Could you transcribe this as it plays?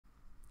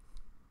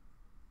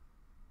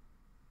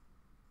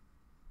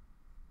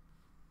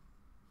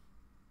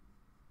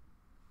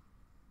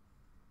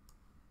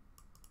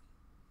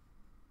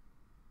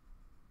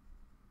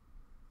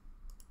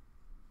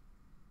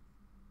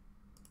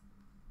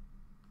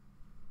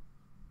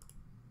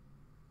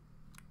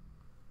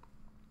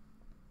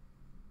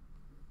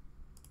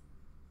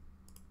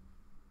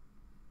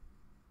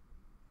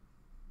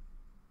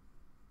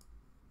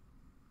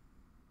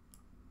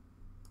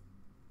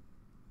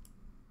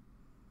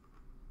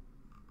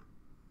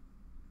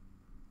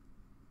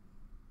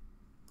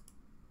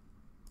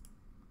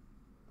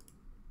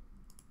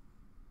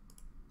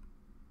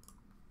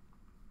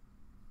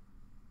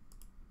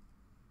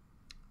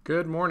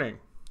Good morning.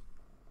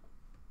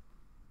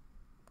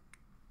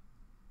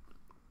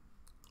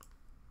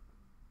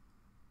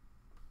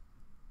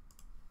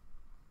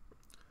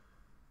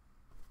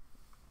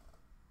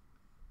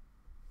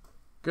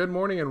 Good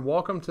morning and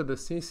welcome to the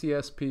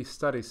CCSP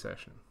study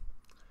session.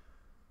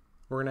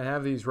 We're going to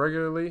have these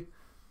regularly,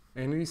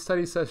 and these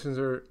study sessions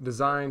are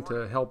designed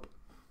to help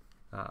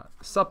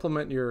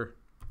supplement your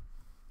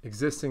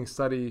existing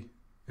study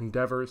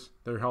endeavors.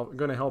 They're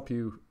going to help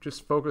you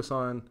just focus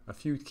on a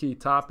few key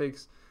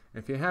topics.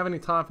 If you have any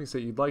topics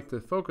that you'd like to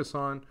focus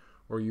on,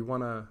 or you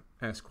want to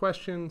ask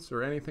questions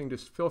or anything,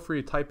 just feel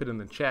free to type it in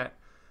the chat.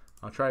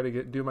 I'll try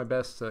to do my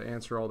best to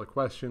answer all the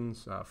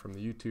questions from the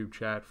YouTube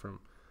chat,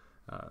 from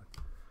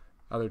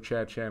other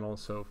chat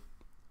channels, so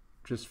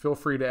just feel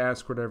free to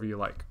ask whatever you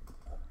like.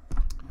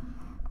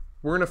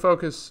 We're going to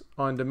focus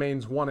on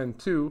domains 1 and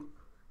 2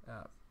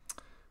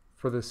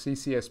 for the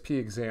CCSP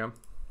exam,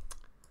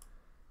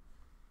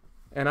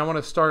 and I want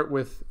to start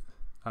with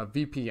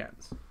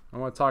VPNs. I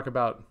want to talk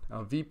about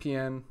a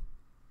VPN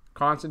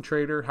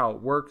concentrator, how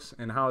it works,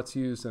 and how it's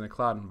used in a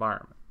cloud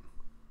environment.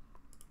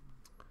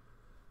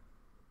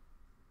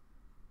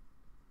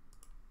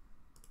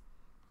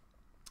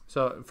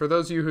 So for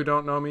those of you who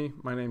don't know me,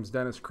 my name is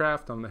Dennis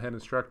Kraft. I'm the head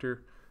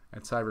instructor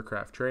at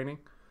Cyberkraft Training,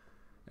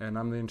 and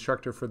I'm the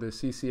instructor for the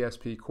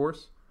CCSP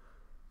course.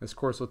 This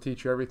course will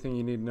teach you everything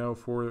you need to know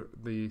for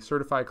the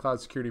Certified Cloud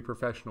Security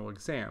Professional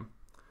exam.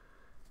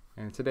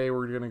 And today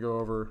we're going to go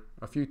over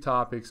a few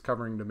topics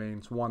covering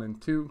domains 1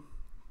 and 2,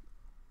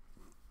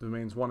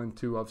 domains 1 and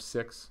 2 of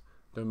 6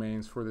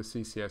 domains for the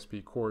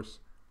CCSP course.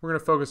 We're going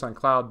to focus on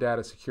cloud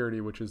data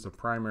security, which is the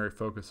primary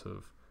focus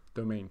of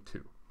domain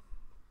 2.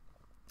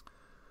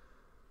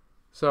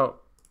 So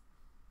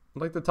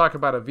I'd like to talk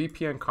about a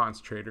VPN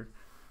concentrator.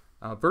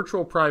 A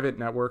virtual private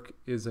network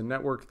is a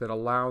network that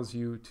allows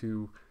you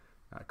to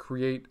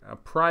create a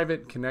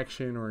private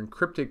connection or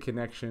encrypted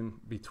connection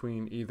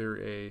between either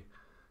a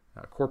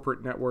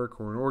corporate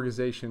network or an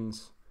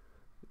organization's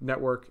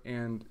network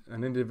and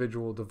an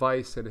individual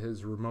device that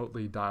is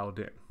remotely dialed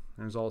in.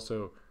 There's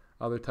also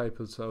other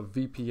types of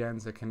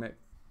VPNs that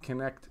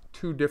connect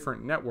two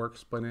different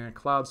networks, but in a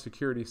cloud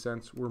security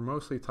sense, we're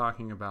mostly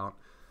talking about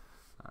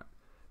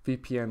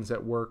VPNs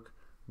that work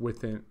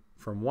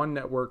from one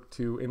network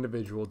to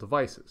individual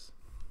devices.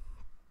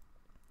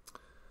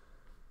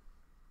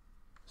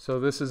 So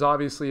this is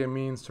obviously a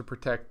means to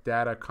protect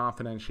data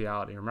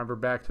confidentiality. Remember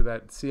back to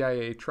that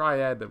CIA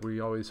triad that we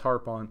always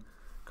harp on: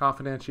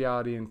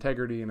 confidentiality,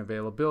 integrity, and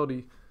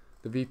availability.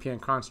 The VPN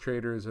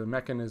concentrator is a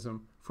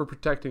mechanism for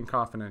protecting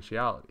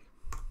confidentiality.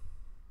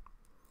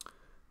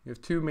 You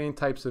have two main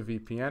types of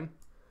VPN.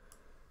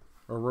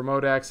 A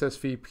remote access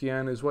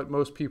VPN is what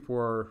most people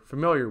are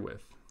familiar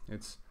with.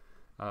 It's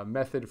a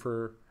method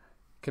for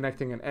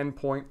connecting an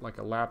endpoint like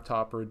a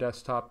laptop or a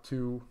desktop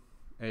to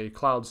a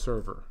cloud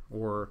server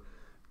or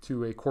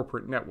to a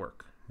corporate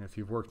network. If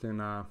you've worked in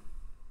a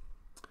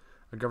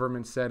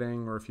government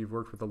setting, or if you've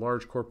worked with a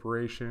large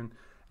corporation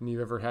and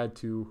you've ever had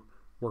to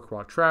work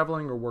while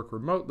traveling or work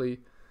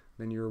remotely,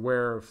 then you're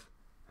aware of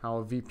how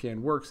a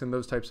VPN works, and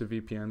those types of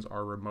VPNs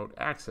are remote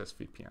access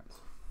VPNs.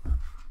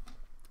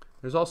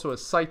 There's also a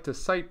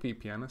site-to-site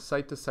VPN. A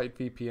site-to-site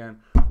VPN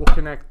will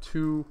connect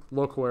two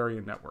local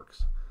area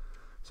networks.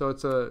 So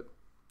it's a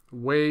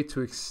way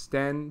to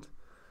extend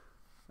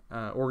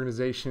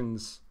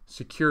organization's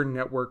secure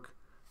network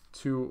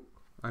to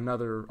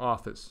another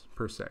office,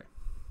 per se.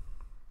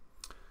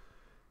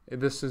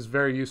 This is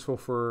very useful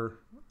for,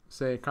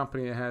 say, a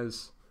company that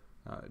has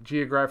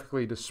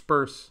geographically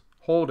dispersed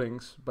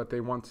holdings, but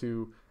they want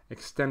to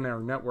extend their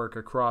network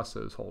across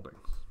those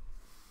holdings.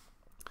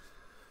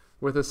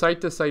 With a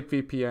site-to-site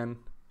VPN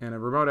and a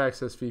remote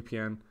access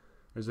VPN,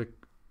 there's the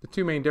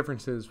two main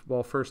differences.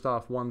 Well, first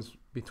off, one's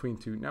between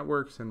two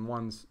networks and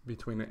one's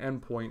between an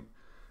endpoint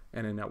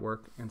and a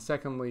network. And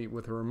secondly,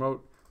 with a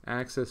remote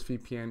access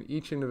VPN,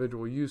 each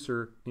individual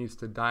user needs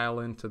to dial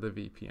into the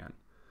VPN.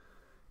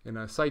 In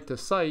a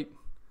site-to-site,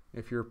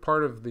 if you're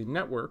part of the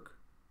network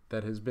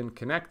that has been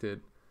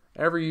connected,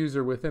 every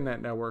user within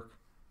that network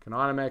can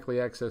automatically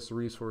access the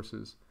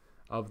resources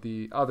of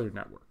the other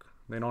network.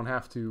 They don't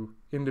have to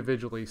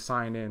individually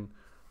sign in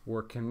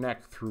or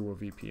connect through a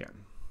VPN.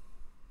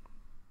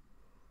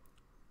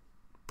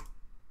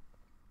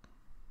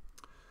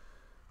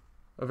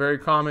 A very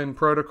common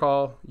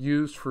protocol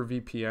used for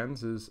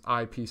VPNs is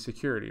IP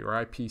security, or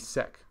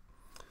IPsec.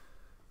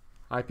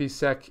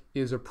 IPsec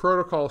is a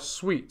protocol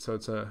suite, so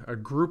it's a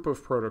group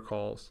of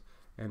protocols,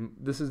 and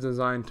this is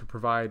designed to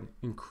provide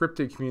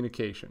encrypted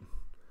communication,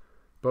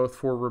 both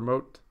for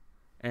remote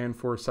and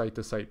for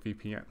site-to-site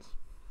VPNs.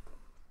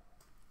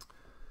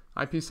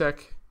 IPsec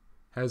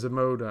has a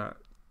mode,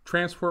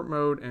 transport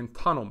mode and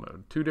tunnel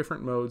mode, two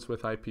different modes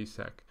with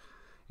IPsec.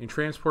 In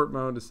transport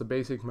mode, it's the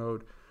basic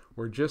mode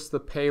where just the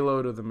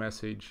payload of the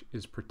message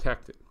is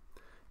protected.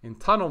 In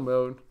tunnel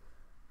mode,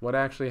 what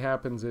actually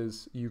happens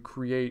is you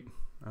create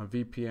a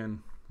VPN,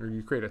 or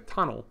you create a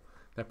tunnel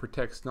that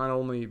protects not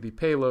only the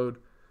payload,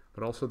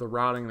 but also the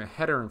routing and the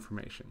header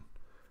information,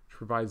 which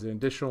provides an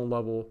additional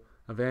level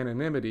of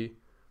anonymity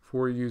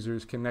for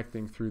users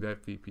connecting through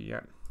that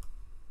VPN.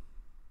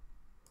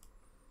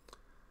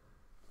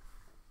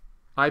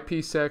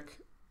 IPsec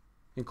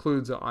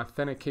includes an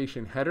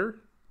authentication header,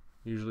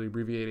 usually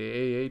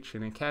abbreviated AH,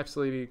 and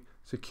encapsulating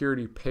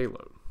security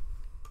payload.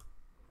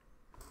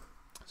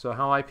 So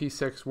how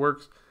IPsec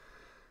works,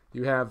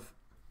 you have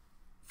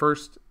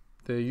first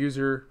the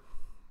user,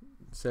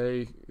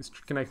 say, is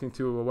connecting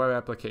to a web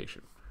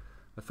application.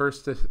 The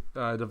first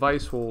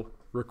device will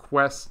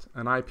request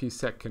an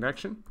IPsec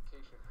connection,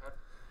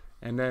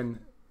 and then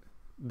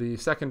the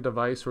second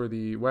device or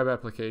the web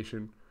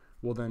application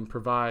will then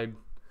provide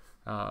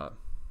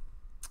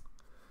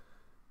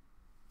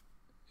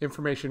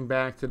information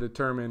back to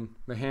determine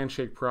the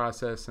handshake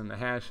process and the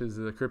hashes,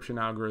 the encryption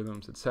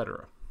algorithms,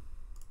 etc.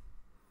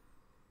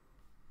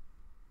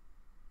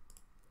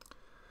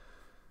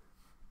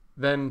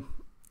 Then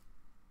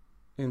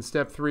in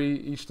step 3,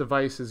 each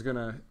device is going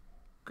to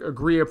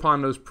agree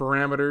upon those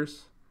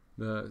parameters,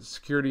 the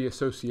security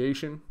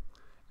association,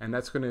 and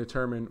that's going to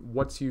determine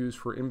what's used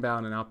for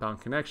inbound and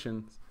outbound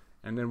connections.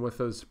 And then with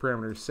those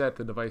parameters set,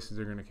 the devices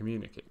are going to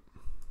communicate.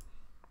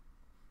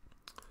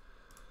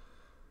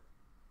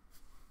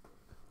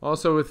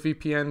 Also with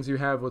VPNs, you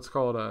have what's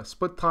called a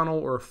split tunnel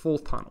or a full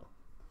tunnel.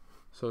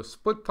 So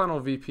split tunnel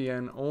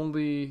VPN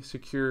only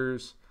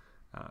secures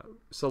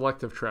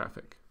selective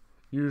traffic.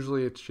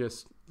 Usually it's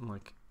just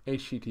like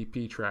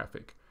HTTP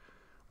traffic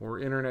or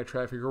internet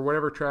traffic or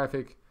whatever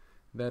traffic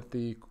that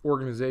the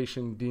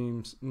organization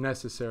deems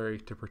necessary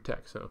to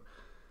protect. So,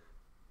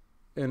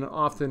 and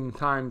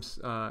oftentimes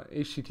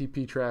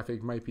HTTP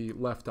traffic might be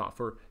left off,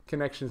 or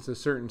connections to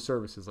certain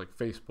services like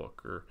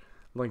Facebook or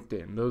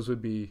LinkedIn. Those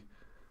would be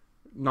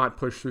not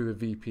pushed through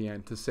the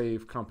VPN to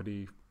save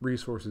company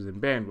resources and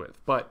bandwidth.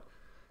 But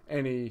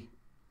any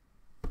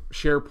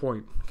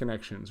SharePoint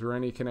connections or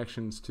any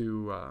connections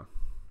to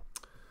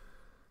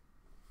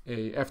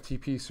a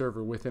FTP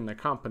server within the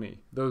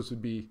company, those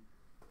would be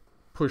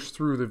pushed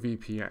through the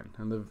VPN.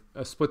 And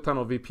a split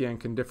tunnel VPN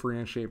can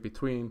differentiate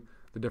between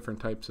the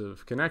different types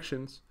of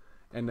connections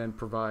and then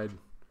provide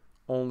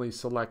only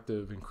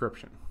selective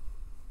encryption.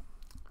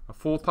 A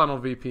full tunnel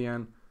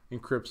VPN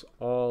encrypts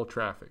all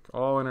traffic.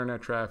 All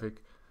internet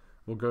traffic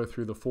will go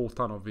through the full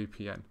tunnel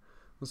VPN.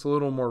 It's a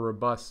little more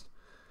robust,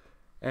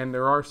 and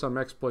there are some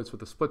exploits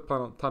with the split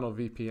tunnel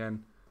VPN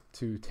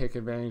to take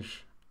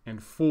advantage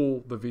and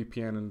fool the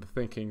VPN into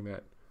thinking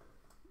that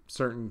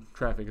certain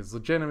traffic is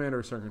legitimate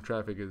or certain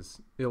traffic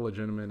is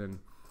illegitimate, and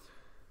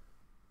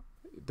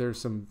there's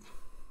some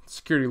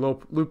security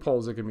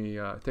loopholes that can be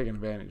taken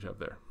advantage of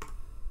there.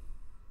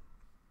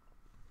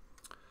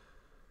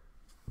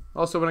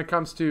 Also, when it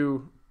comes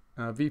to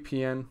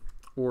VPN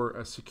or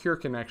a secure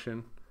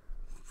connection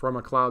from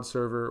a cloud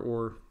server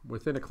or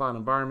within a cloud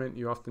environment,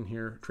 you often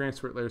hear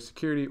transport layer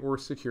security or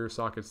secure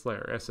sockets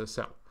layer,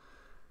 SSL.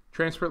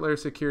 Transport layer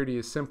security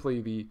is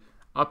simply the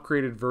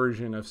upgraded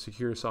version of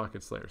secure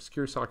sockets layer.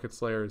 Secure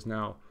sockets layer is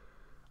now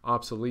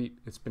obsolete.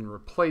 It's been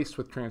replaced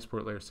with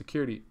transport layer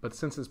security, but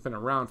since it's been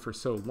around for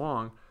so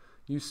long,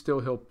 you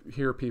still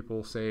hear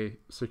people say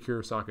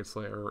secure sockets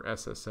layer or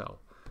SSL.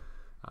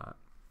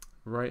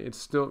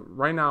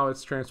 Right now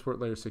it's transport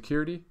layer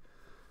security.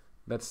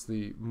 That's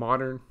the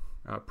modern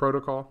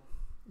protocol,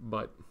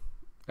 but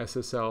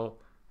SSL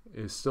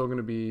is still going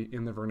to be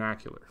in the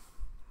vernacular.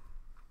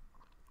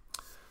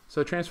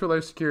 So transport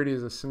layer security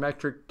is a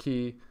symmetric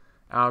key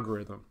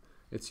algorithm.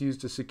 It's used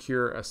to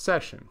secure a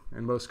session,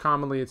 and most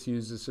commonly it's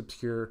used to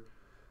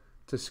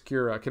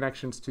secure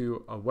connections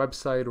to a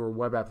website or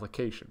web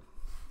application.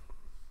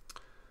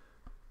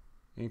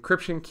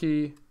 Encryption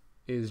key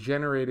is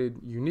generated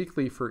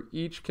uniquely for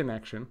each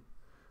connection,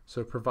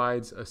 so it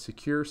provides a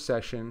secure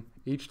session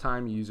each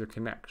time a user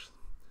connects.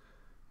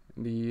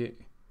 The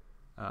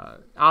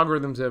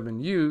algorithms that have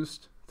been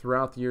used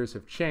throughout the years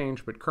have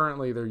changed, but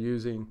currently they're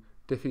using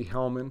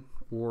Diffie-Hellman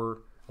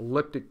or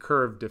elliptic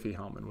curve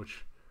Diffie-Hellman,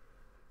 which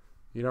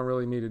you don't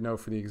really need to know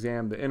for the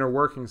exam. The inner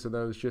workings of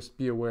those, just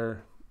be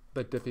aware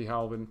that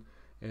Diffie-Hellman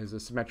is a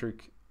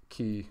symmetric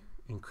key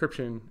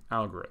encryption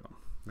algorithm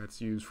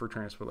that's used for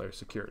transport layer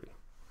security.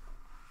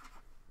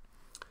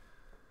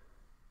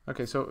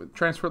 Okay, so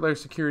transport layer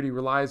security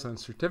relies on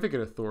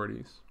certificate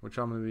authorities, which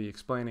I'm going to be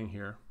explaining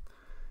here.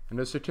 And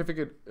those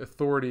certificate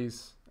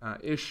authorities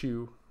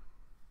issue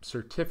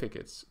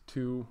certificates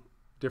to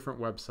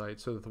different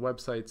websites so that the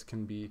websites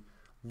can be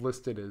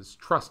listed as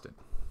trusted.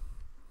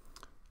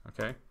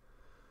 Okay,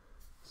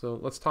 so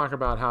let's talk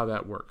about how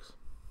that works.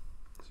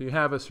 So you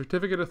have a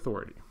certificate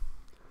authority.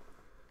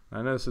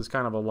 I know this is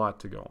kind of a lot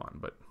to go on,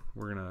 but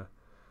we're going to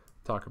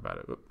talk about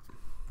it.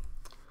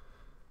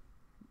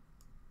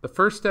 The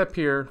first step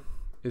here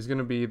is going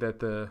to be that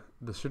the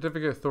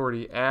certificate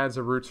authority adds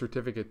a root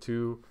certificate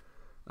to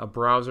a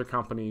browser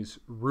company's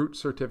root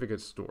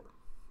certificate store.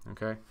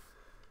 Okay,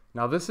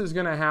 now this is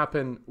going to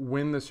happen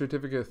when the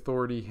certificate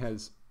authority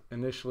has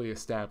initially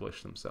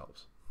established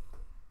themselves.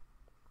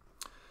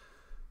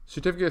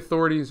 Certificate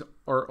authorities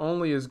are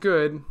only as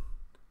good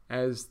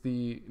as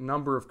the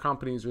number of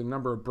companies or the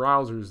number of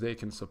browsers they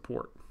can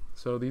support.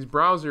 So these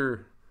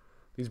browser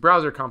these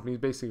browser companies,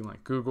 basically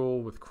like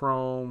Google with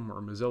Chrome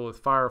or Mozilla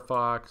with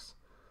Firefox,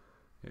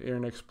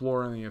 Internet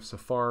Explorer, and you have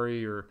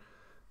Safari, or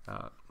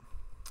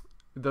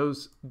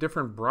those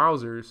different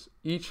browsers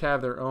each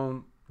have their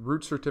own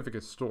root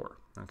certificate store,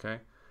 okay?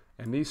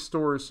 And these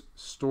stores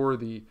store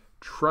the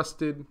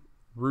trusted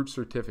root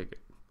certificate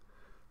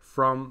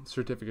from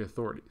certificate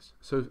authorities.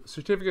 So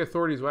certificate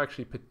authorities will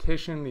actually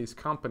petition these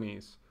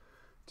companies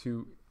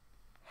to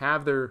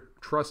have their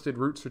trusted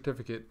root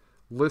certificate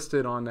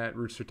listed on that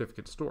root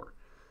certificate store,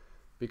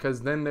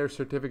 because then their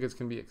certificates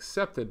can be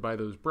accepted by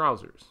those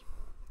browsers.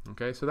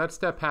 Okay, so that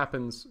step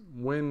happens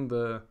when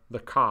the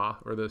CA,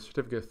 or the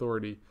certificate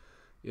authority,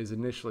 is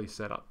initially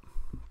set up.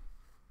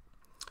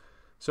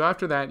 So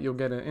after that, you'll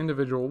get an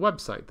individual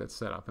website that's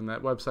set up, and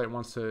that website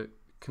wants to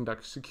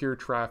conduct secure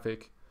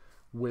traffic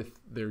with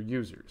their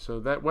users. So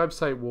that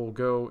website will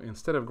go,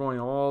 instead of going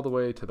all the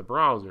way to the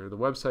browser, the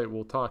website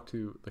will talk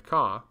to the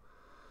CA,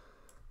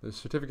 the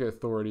certificate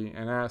authority,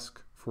 and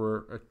ask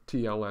for a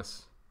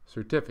TLS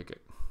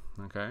certificate.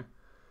 Okay,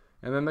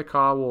 and then the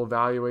CA will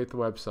evaluate the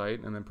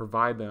website and then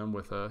provide them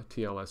with a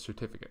TLS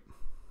certificate.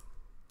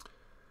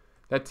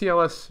 That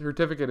TLS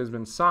certificate has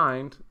been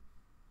signed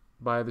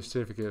by the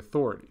certificate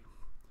authority.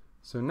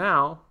 So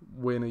now,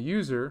 when a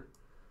user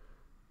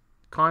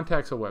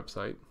contacts a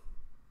website,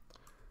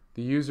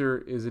 the user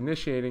is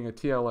initiating a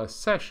TLS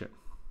session,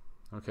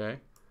 okay?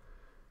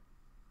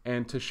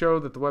 And to show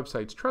that the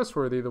website's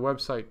trustworthy, the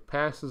website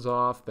passes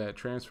off that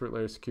transport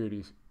layer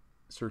security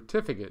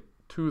certificate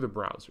to the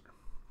browser.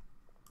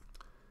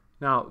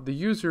 Now, the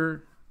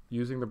user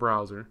using the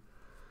browser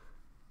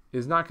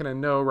is not going to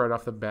know right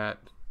off the bat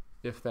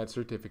if that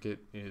certificate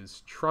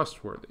is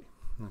trustworthy,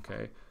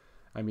 okay?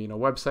 I mean, a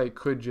website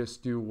could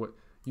just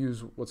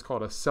use what's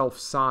called a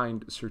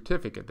self-signed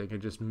certificate. They can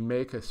just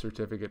make a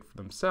certificate for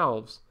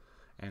themselves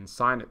and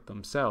sign it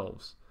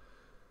themselves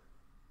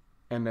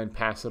and then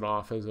pass it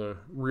off as a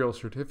real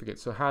certificate.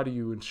 So how do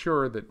you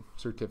ensure that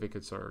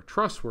certificates are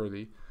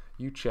trustworthy?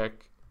 You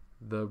check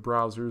the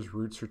browser's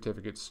root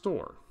certificate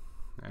store.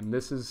 And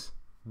this is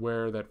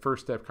where that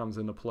first step comes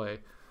into play.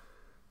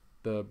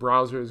 The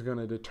browser is going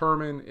to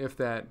determine if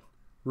that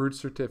root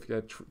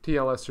certificate,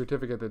 TLS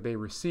certificate that they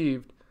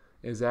received,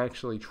 is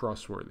actually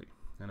trustworthy.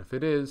 And if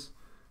it is,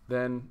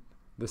 then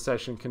the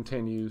session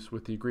continues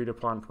with the agreed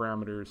upon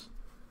parameters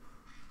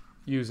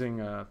using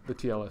the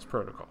TLS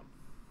protocol.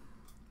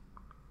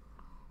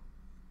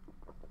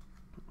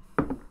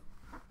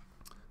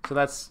 So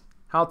that's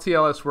how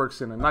TLS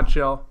works in a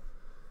nutshell.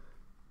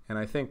 And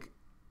I think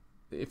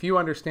if you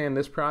understand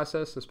this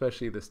process,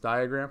 especially this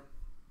diagram,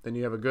 then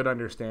you have a good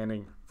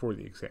understanding for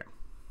the exam.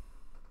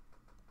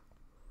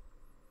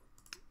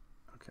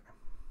 Okay.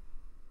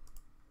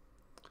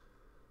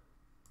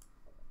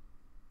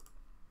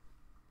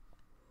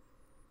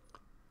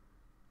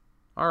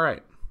 All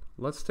right,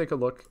 let's take a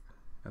look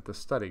at the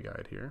study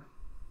guide here.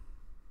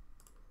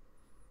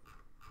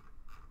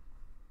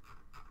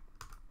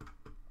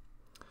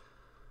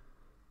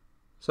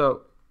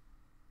 So,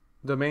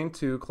 Domain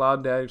 2,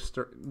 Cloud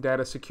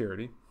Data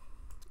Security.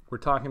 We're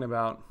talking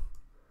about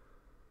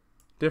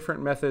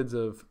different methods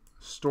of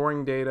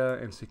storing data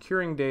and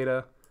securing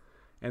data,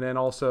 and then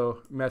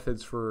also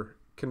methods for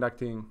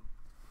conducting,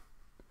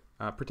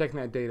 protecting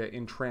that data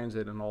in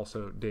transit and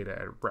also data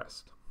at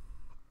rest.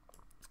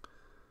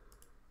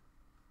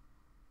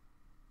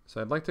 So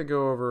I'd like to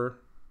go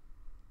over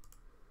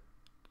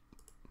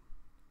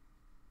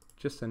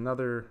just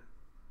another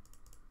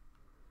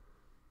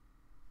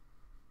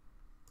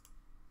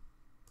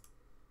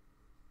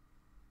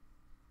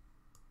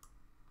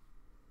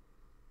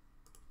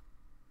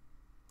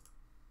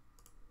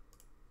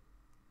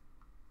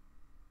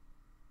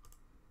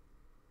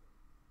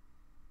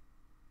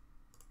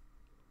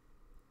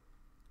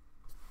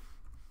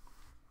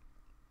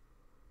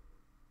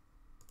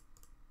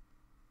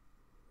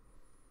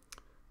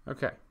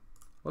Okay,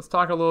 let's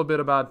talk a little bit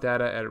about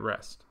data at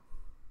rest.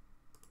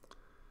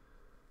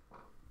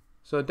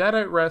 So data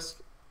at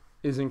rest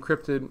is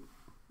encrypted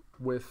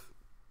with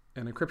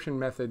an encryption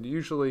method.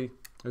 Usually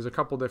there's a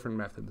couple different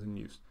methods in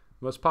use.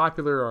 Most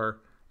popular are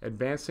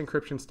Advanced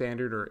Encryption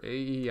Standard, or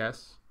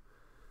AES,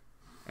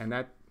 and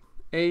that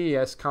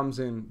AES comes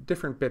in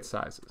different bit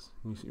sizes.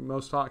 You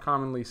most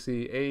commonly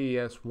see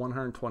AES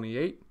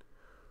 128,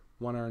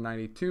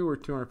 192, or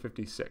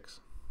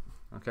 256.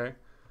 Okay?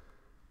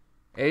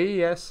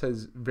 AES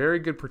has very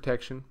good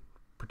protection,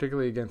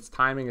 particularly against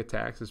timing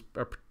attacks. It's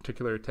a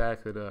particular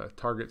attack that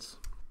targets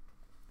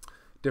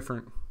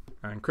different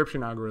encryption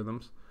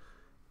algorithms,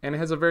 and it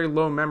has a very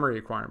low memory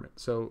requirement,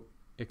 so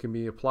it can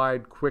be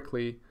applied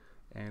quickly,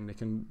 and it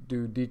can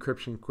do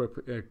decryption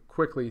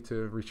quickly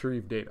to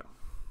retrieve data.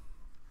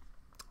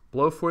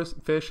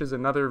 Blowfish is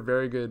another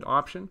very good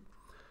option,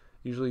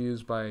 usually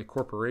used by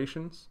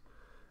corporations,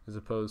 as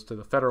opposed to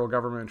the federal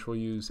government, which will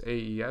use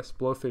AES.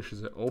 Blowfish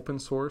is an open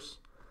source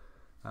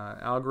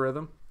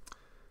algorithm,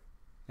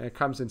 and it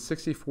comes in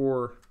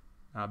 64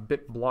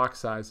 bit block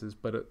sizes,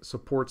 but it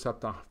supports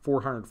up to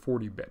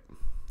 440 bit.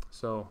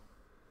 So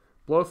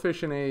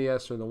Blowfish and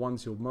AES are the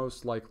ones you'll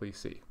most likely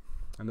see,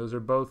 and those are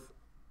both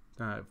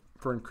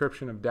for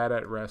encryption of data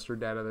at rest or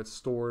data that's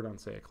stored on,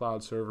 say, a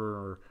cloud server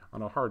or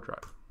on a hard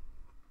drive.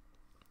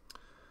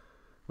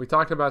 We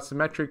talked about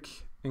symmetric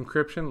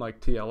encryption like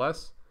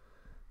TLS.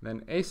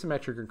 Then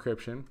asymmetric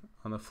encryption,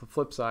 on the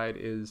flip side,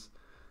 is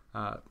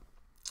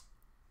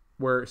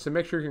where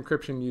symmetric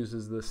encryption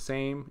uses the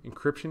same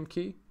encryption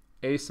key.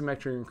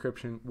 Asymmetric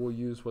encryption will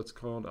use what's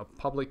called a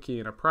public key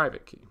and a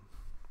private key.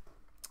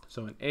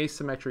 So an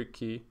asymmetric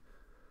key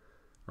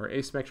or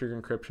asymmetric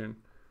encryption,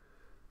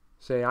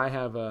 say I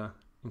have a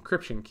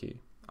encryption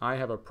key. I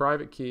have a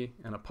private key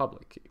and a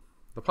public key.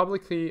 The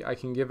public key I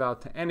can give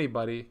out to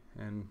anybody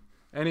and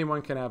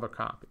anyone can have a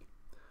copy.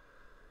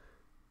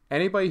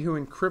 Anybody who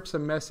encrypts a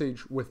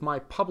message with my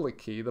public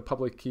key, the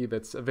public key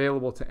that's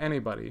available to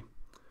anybody,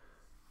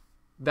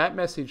 that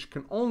message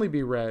can only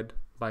be read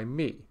by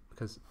me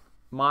because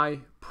my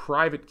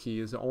private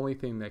key is the only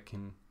thing that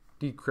can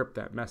decrypt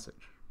that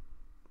message.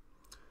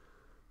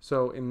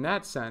 So in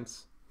that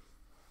sense,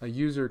 a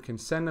user can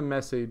send a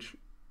message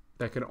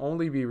that can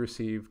only be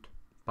received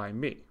by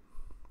me.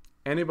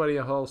 Anybody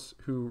else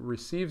who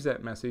receives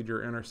that message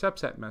or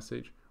intercepts that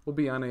message will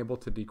be unable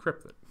to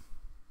decrypt it.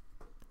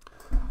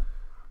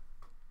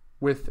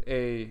 With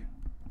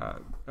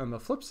on the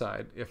flip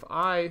side, if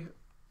I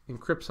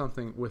encrypt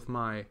something with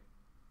my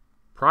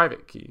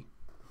private key,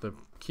 the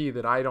key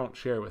that I don't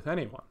share with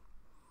anyone,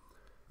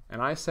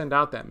 and I send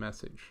out that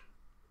message,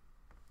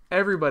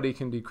 everybody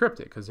can decrypt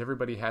it because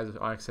everybody has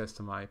access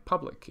to my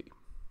public key.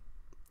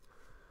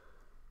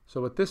 So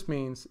what this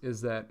means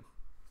is that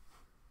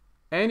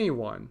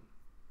anyone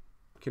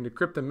can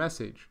decrypt the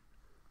message,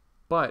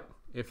 but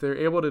if they're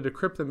able to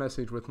decrypt the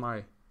message with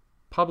my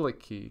public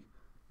key,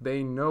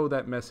 they know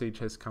that message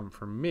has come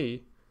from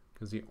me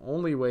because the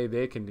only way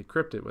they can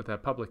decrypt it with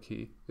that public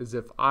key is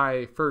if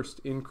I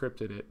first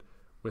encrypted it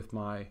with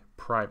my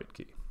private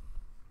key.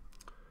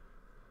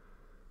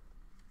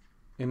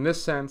 In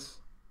this sense,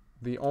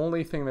 the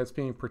only thing that's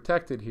being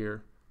protected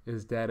here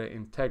is data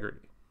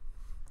integrity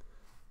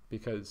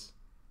because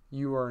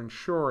you are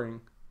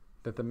ensuring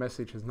that the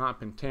message has not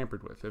been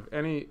tampered with. If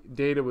any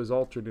data was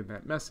altered in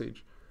that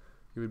message,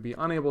 you would be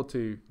unable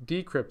to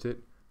decrypt it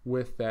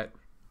with that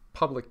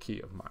public key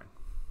of mine.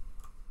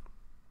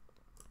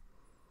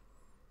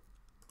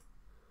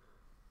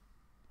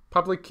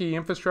 Public key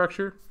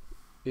infrastructure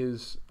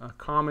is a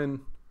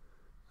common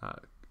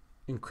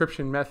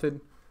encryption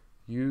method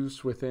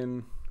used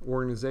within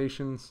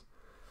organizations,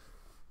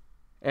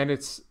 and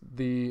it's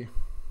the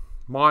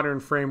modern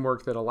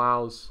framework that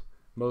allows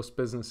most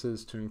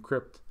businesses to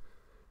encrypt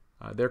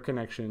their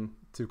connection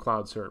to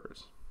cloud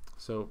servers.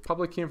 So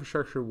public key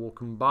infrastructure will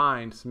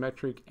combine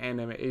symmetric and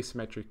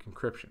asymmetric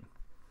encryption.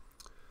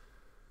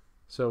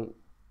 So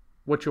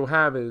what you'll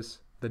have is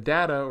the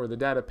data or the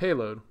data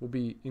payload will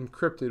be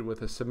encrypted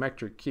with a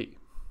symmetric key.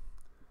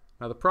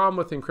 Now the problem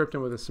with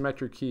encrypting with a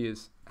symmetric key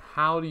is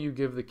how do you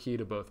give the key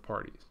to both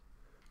parties?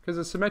 Because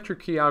the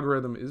symmetric key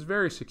algorithm is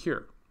very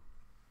secure.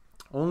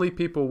 Only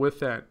people with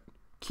that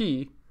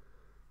key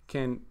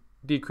can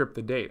decrypt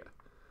the data.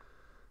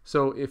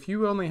 So if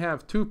you only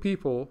have two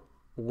people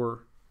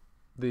or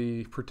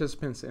the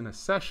participants in a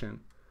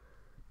session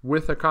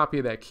with a copy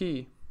of that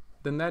key,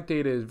 then that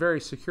data is very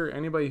secure.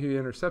 Anybody who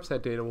intercepts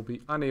that data will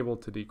be unable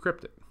to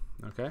decrypt it.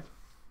 Okay?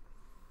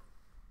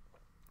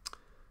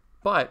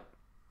 But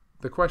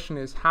the question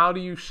is, how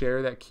do you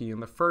share that key in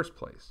the first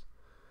place?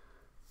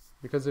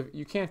 Because if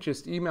you can't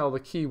just email the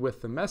key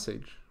with the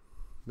message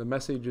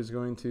is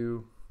going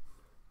to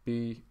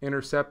be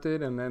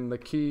intercepted, and then the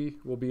key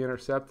will be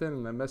intercepted,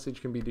 and the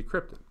message can be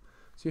decrypted.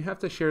 So you have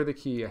to share the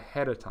key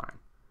ahead of time.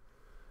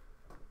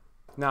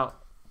 Now,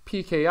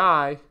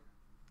 PKI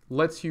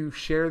lets you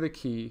share the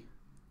key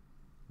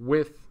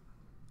with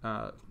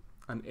an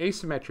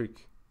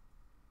asymmetric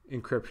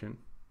encryption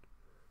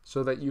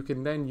so that you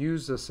can then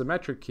use the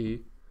symmetric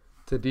key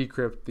to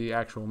decrypt the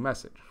actual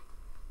message.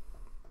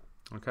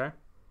 Okay?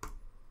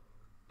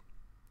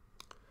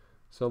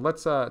 So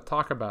let's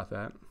talk about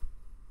that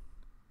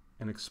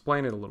and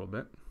explain it a little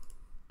bit.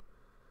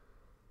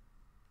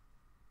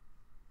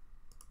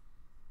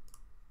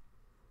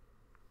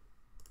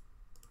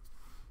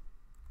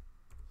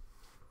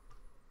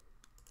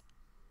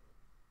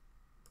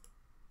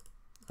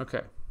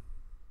 Okay.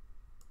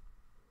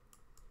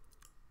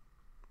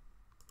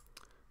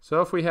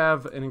 So if we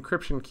have an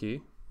encryption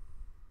key,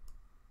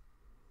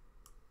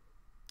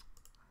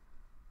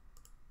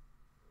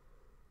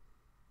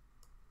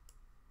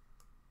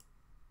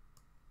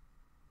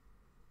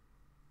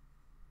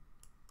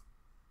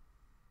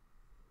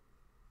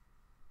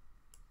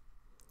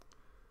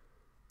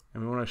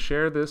 and we want to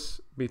share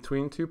this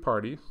between two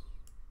parties,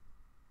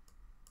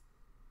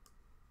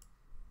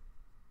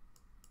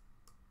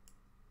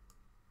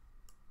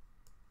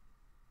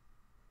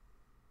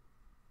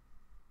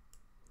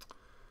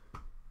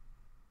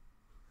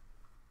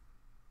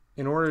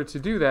 in order to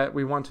do that,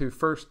 we want to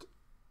first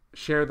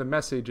share the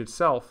message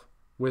itself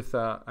with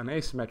an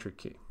asymmetric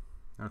key.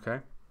 Okay?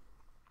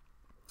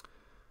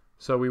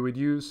 So we would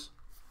use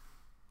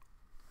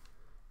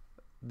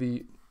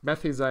the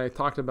methods I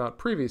talked about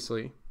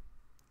previously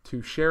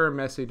to share a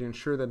message,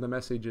 ensure that the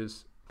message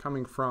is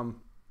coming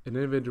from an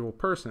individual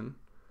person,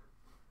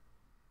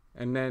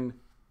 and then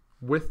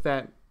with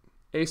that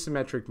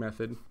asymmetric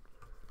method,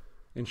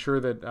 ensure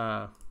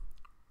that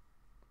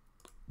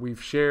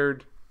we've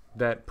shared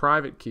that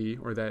private key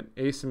or that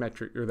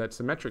asymmetric or that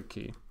symmetric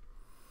key.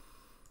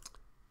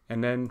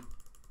 And then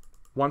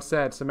once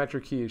that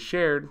symmetric key is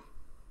shared,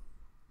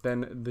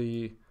 then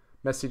the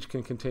message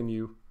can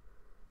continue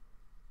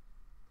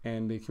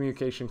and the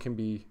communication can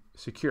be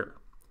secure.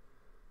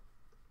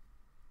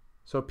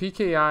 So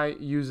PKI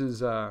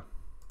uses an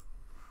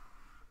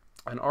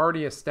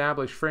already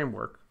established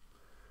framework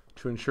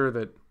to ensure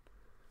that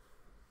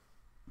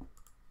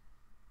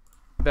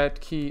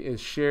that key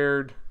is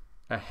shared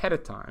ahead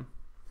of time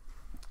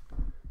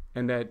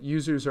and that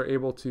users are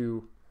able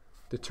to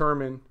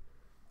determine,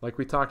 like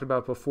we talked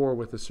about before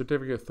with the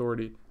certificate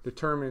authority,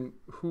 determine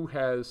who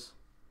has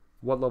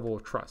what level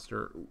of trust,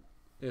 or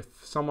if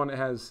someone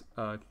has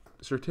a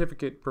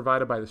certificate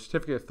provided by the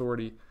certificate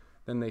authority,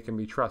 then they can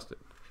be trusted.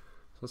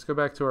 So let's go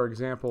back to our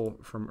example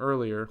from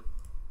earlier.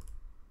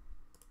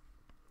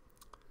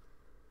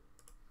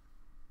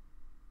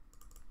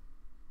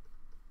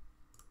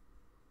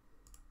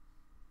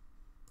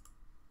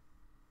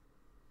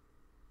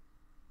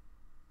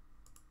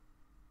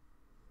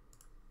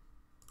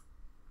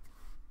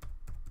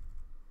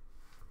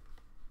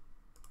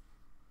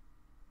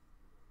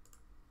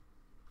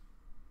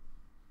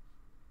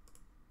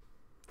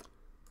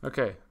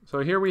 Okay, so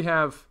here we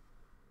have,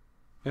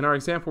 in our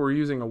example, we're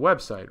using a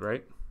website,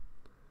 right?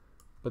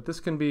 But this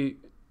can be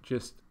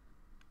just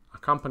a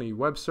company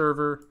web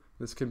server.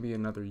 This can be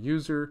another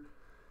user.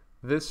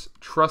 This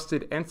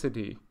trusted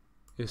entity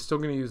is still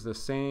going to use the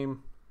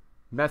same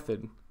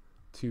method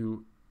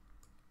to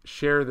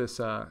share this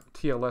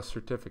TLS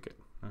certificate,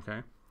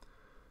 okay?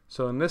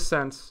 So in this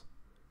sense,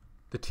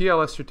 the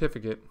TLS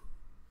certificate,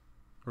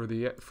 or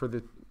for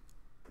the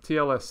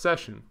TLS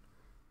session,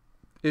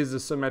 is a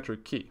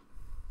symmetric key.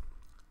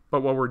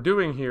 But what we're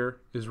doing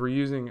here is we're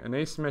using an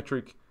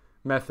asymmetric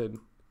method,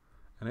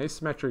 an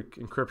asymmetric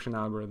encryption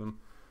algorithm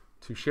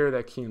to share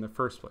that key in the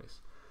first place.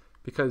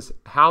 Because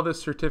how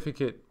this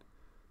certificate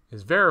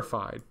is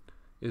verified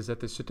is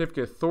that the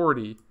certificate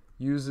authority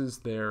uses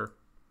their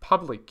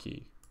public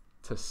key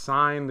to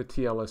sign the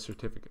TLS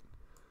certificate.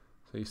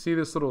 So you see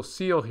this little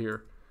seal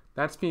here,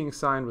 that's being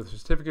signed with the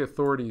certificate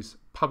authority's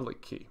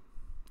public key.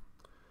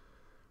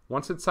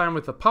 Once it's signed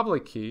with the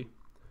public key,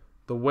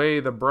 the way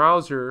the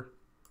browser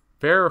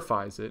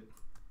verifies it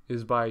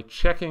is by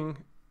checking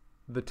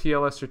the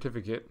TLS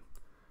certificate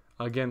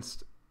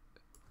against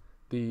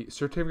the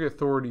certificate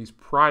authority's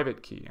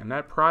private key, and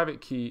that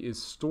private key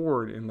is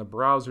stored in the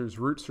browser's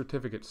root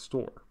certificate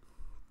store.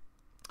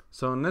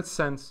 So in this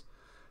sense,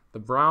 the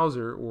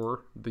browser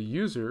or the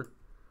user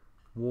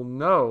will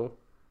know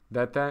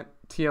that that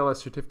TLS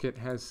certificate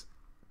has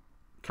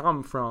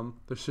come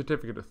from the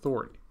certificate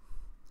authority.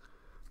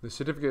 The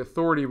certificate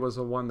authority was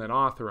the one that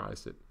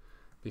authorized it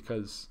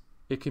because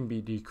it can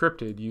be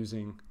decrypted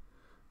using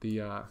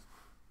the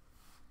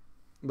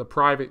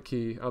private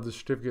key of the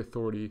certificate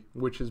authority,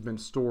 which has been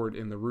stored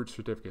in the root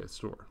certificate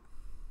store.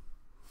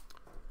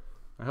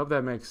 I hope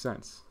that makes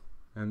sense.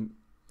 And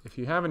if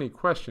you have any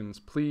questions,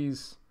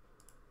 please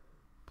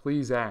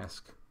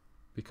ask,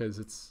 because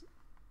it's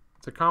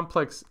a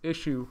complex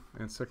issue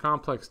and it's a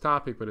complex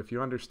topic. But if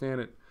you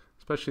understand it,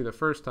 especially the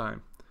first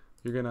time,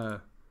 you're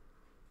gonna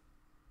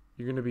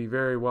be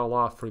very well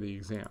off for the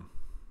exam.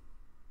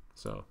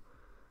 So.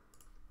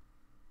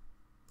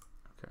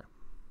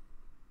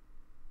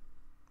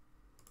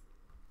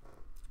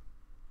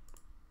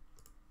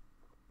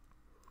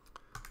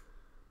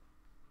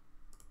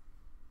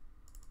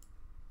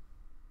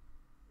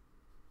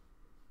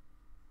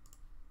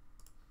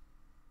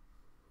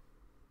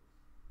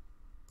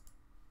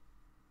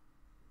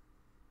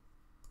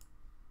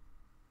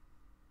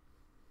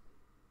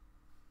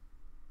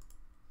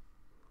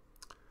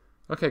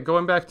 Okay,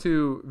 going back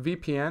to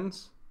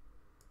VPNs,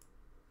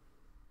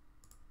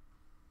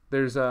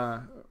 there's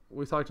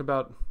we talked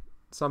about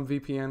some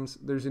VPNs.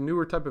 There's a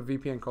newer type of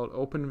VPN called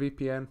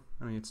OpenVPN.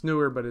 I mean, it's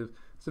newer, but it's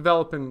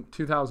developed in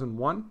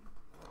 2001.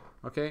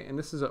 Okay, and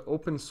this is an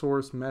open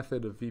source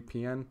method of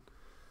VPN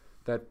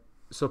that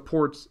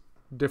supports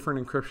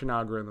different encryption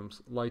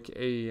algorithms like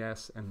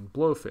AES and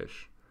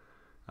Blowfish,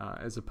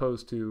 as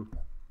opposed to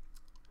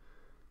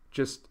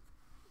just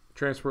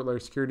transport layer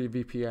security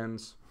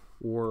VPNs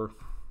or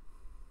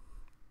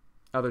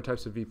other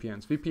types of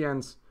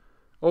VPNs.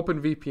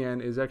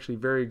 OpenVPN is actually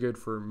very good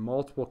for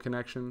multiple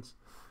connections.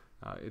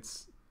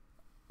 It's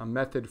a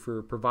method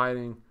for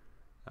providing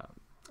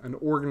an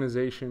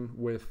organization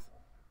with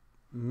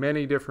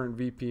many different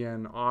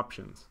VPN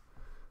options.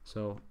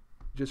 So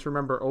just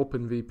remember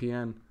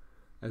OpenVPN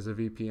as a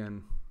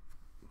VPN,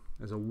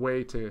 as a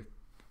way to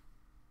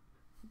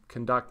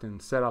conduct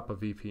and set up a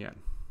VPN.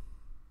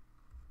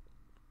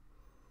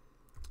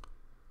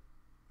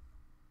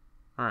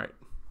 All right.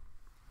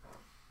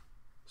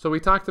 So we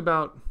talked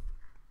about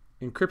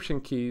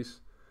encryption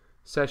keys,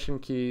 session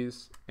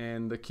keys,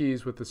 and the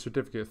keys with the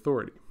certificate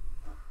authority.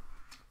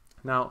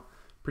 Now,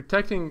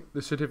 protecting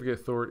the certificate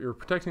authority or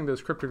protecting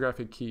those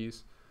cryptographic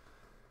keys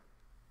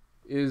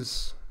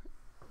is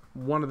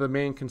one of the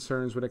main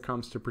concerns when it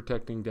comes to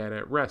protecting data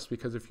at rest,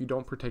 because if you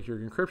don't protect your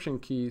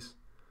encryption keys,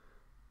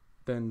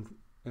 then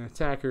an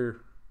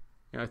attacker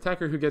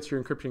who gets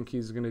your encryption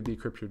keys is going to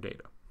decrypt your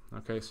data.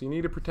 Okay, so you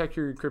need to protect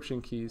your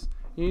encryption keys.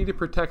 You need to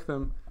protect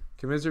them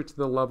commensurate to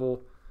the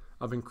level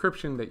of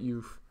encryption that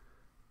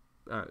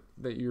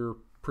you're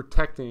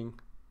protecting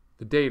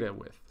the data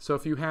with. So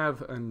if you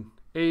have an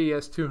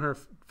AES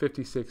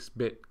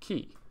 256-bit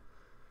key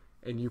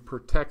and you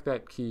protect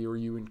that key, or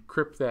you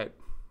encrypt that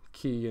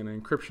key in an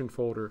encryption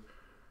folder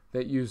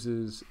that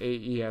uses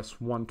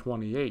AES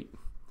 128,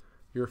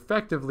 you're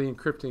effectively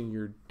encrypting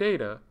your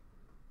data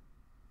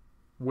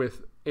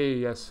with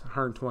AES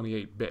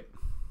 128-bit,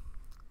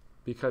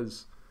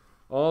 because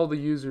all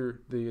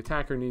the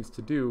attacker needs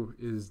to do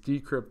is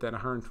decrypt that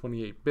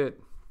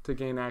 128-bit to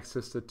gain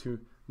access to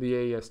the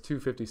AES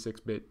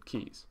 256-bit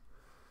keys.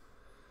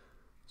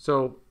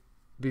 So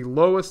the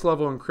lowest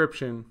level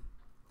encryption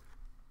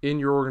in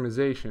your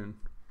organization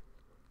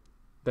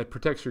that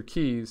protects your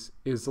keys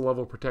is the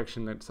level of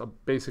protection that's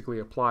basically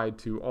applied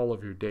to all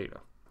of your data,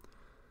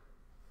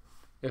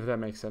 if that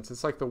makes sense.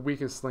 It's like the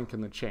weakest link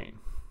in the chain.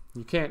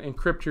 You can't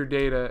encrypt your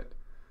data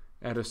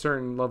at a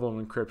certain level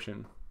of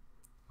encryption,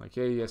 like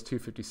AES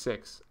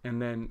 256,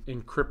 and then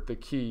encrypt the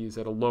keys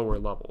at a lower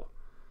level.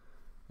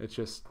 It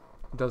just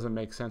doesn't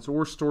make sense.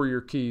 Or store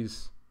your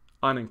keys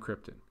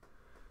unencrypted.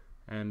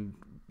 And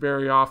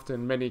very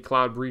often, many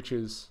cloud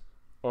breaches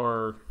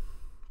are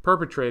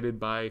perpetrated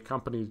by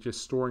companies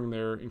just storing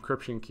their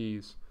encryption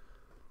keys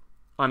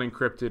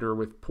unencrypted or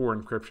with poor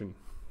encryption.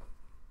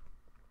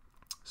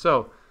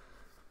 So,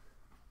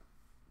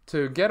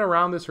 to get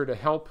around this, or to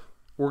help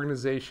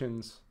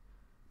organizations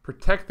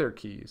protect their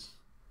keys,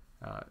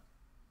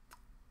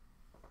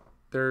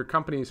 there are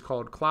companies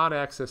called Cloud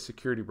Access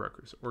Security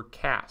Brokers, or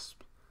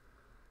CASP.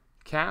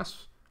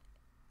 CASP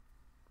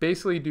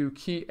basically do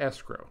key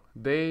escrow.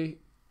 They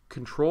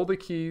control the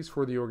keys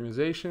for the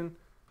organization,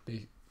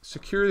 they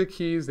secure the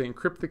keys, they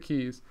encrypt the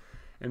keys,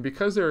 and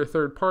because they're a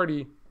third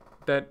party,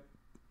 that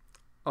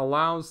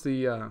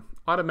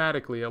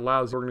automatically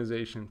allows the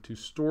organization to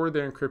store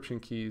their encryption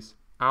keys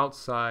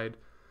outside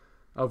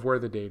of where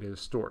the data is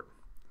stored.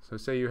 So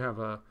say you have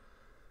an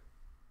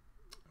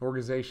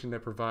organization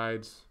that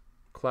provides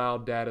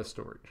cloud data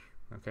storage.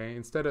 Okay,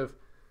 instead of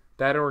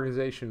that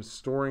organization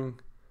storing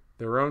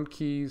their own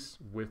keys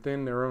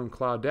within their own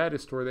cloud data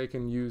store, they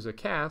can use a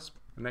CASP,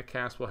 and that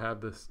CASP will have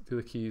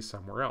the keys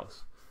somewhere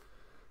else.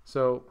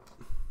 So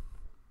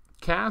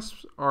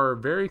CASPs are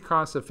very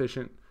cost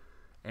efficient,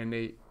 and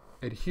they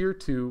adhere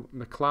to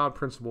the cloud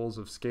principles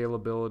of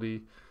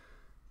scalability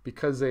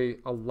because they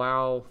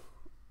allow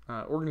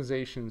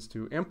organizations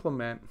to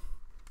implement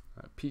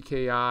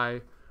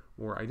PKI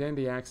or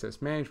identity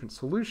access management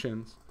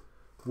solutions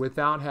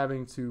without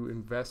having to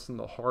invest in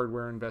the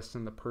hardware, invest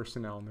in the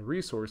personnel and the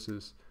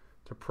resources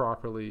to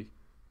properly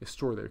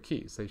store their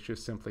keys. They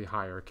just simply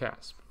hire a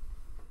CASP.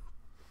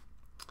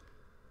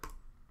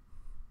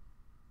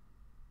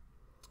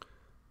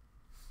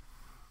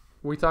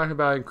 We talk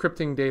about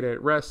encrypting data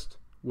at rest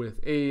with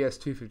AES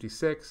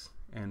 256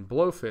 and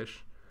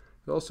Blowfish.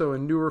 There's also a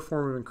newer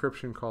form of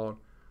encryption called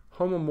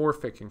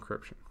homomorphic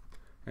encryption.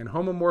 And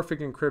homomorphic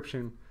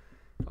encryption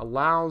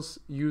allows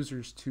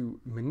users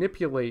to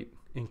manipulate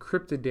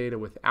encrypted data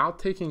without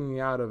taking it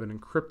out of an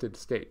encrypted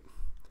state.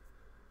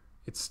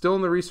 It's still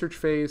in the research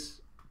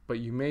phase, but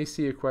you may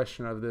see a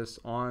question of this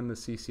on the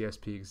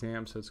CCSP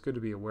exam, so it's good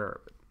to be aware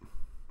of it.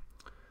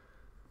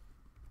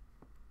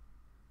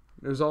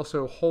 There's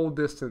also whole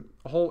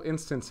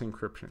instance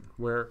encryption,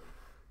 where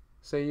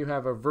say you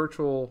have a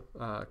virtual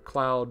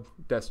cloud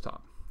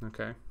desktop,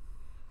 okay?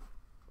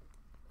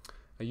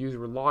 A user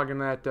would log in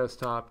that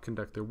desktop,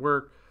 conduct their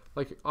work,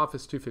 like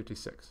Office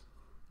 256,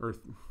 or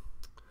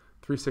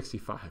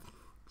 365.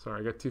 Sorry,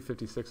 I got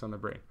 256 on the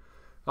brain.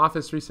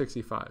 Office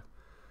 365.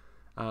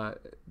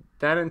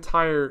 That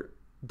entire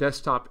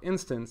desktop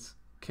instance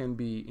can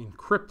be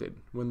encrypted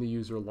when the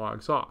user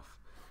logs off.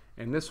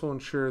 And this will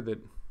ensure that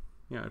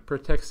it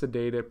protects the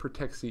data, it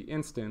protects the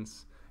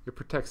instance, it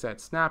protects that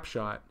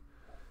snapshot.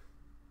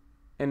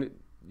 And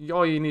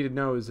all you need to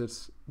know is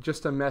it's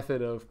just a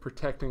method of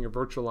protecting a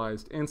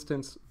virtualized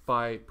instance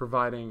by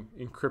providing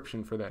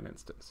encryption for that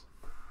instance.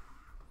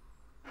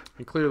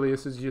 And clearly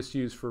this is just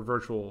used for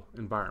virtual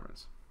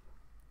environments.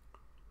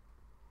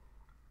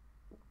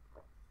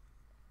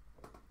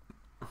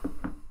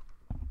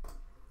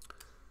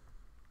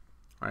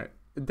 All right,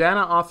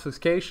 data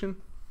obfuscation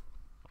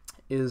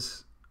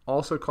is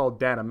also called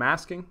data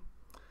masking,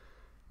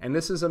 and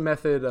this is a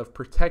method of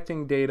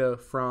protecting data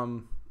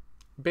from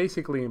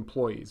basically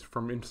employees,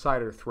 from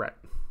insider threat.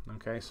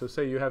 Okay, so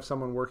say you have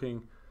someone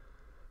working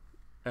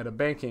at a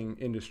banking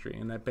industry,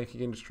 and that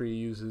banking industry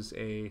uses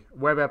a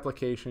web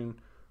application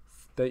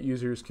that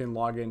users can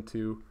log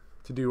into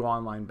to do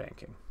online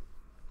banking.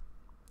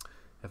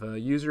 If a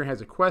user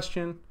has a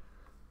question,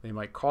 they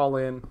might call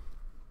in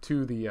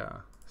to the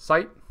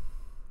site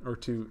or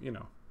to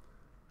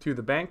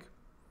the bank,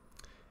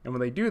 And when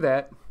they do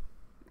that,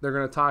 they're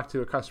going to talk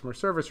to a customer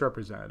service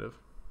representative.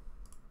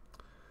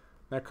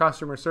 That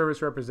customer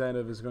service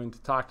representative is going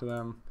to talk to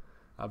them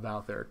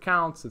about their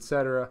accounts,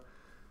 etc.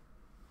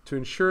 To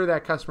ensure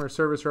that customer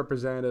service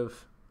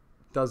representative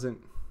isn't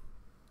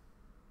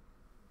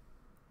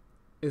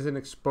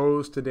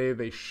exposed to data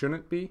they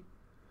shouldn't be,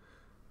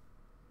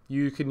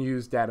 you can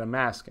use data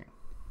masking.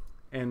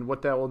 And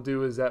what that will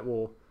do is that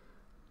will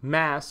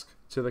mask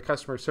to the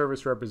customer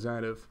service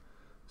representative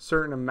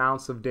certain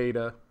amounts of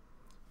data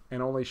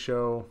and only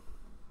show,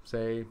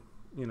 say,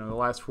 the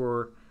last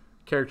 4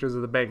 characters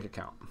of the bank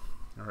account.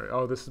 All right,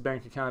 oh, this is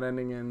bank account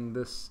ending in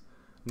this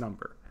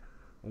number.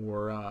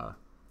 Or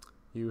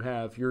you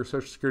have your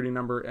social security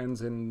number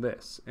ends in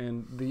this.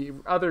 And the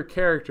other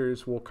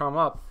characters will come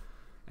up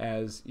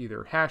as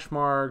either hash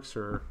marks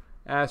or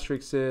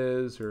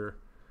asterisks or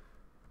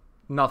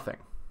nothing.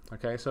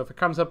 Okay, so if it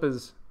comes up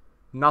as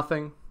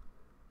nothing,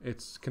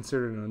 it's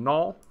considered a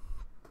null.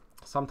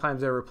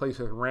 Sometimes they're replaced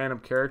with random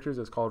characters.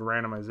 It's called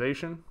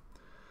randomization.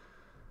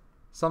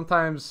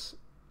 Sometimes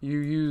you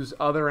use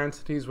other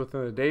entities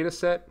within a data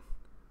set.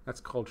 That's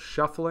called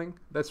shuffling.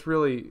 That's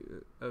really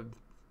a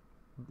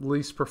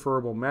least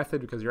preferable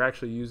method because you're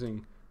actually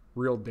using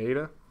real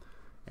data,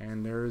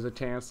 and there is a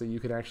chance that you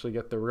could actually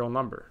get the real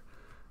number.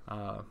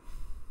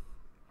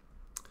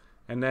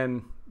 And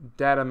then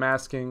data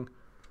masking,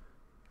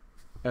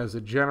 as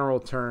a general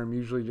term,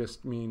 usually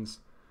just means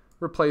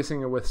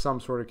replacing it with some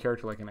sort of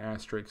character like an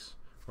asterisk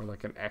or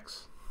like an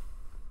X.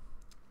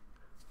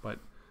 But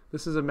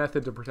this is a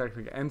method to protect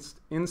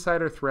against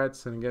insider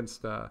threats and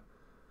against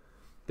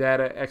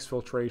data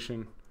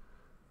exfiltration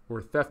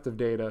or theft of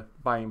data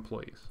by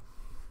employees.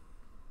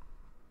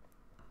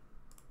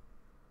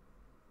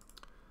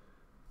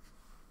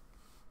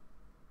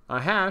 A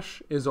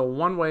hash is a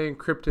one-way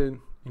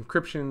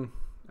encryption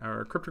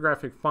or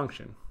cryptographic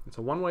function. It's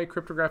a one-way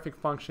cryptographic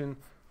function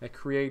that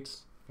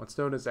creates what's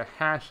known as a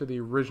hash of the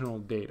original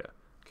data.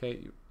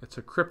 Okay, it's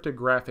a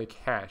cryptographic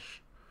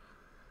hash.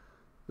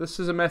 This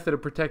is a method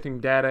of protecting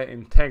data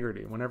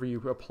integrity. Whenever you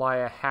apply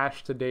a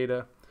hash to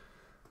data,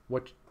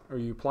 or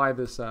you apply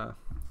this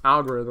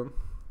algorithm,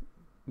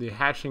 the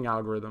hashing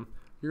algorithm,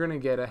 you're going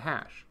to get a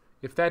hash.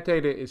 If that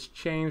data is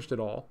changed at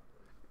all,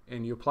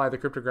 and you apply the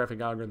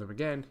cryptographic algorithm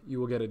again, you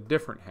will get a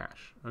different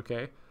hash.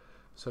 Okay,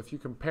 so if you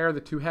compare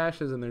the 2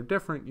 hashes and they're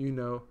different, you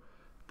know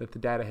that the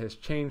data has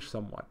changed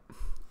somewhat.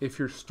 If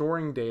you're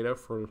storing data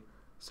for,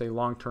 say,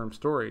 long-term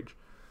storage,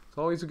 it's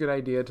always a good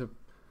idea to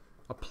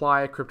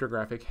apply a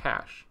cryptographic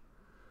hash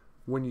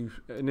when you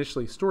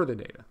initially store the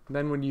data.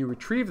 Then when you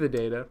retrieve the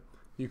data,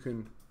 you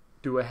can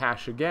do a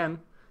hash again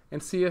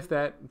and see if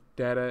that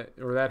data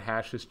or that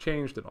hash has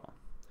changed at all.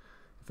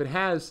 If it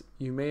has,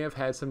 you may have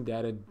had some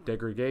data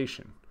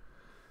degradation.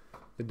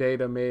 The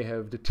data may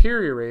have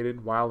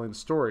deteriorated while in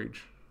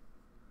storage,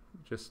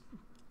 just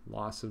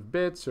loss of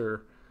bits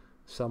or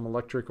some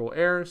electrical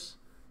errors.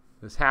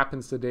 This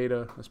happens to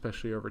data,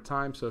 especially over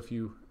time. So if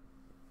you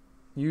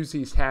use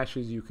these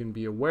hashes, you can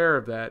be aware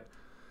of that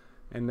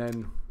and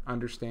then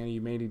understand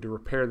you may need to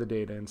repair the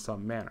data in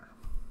some manner.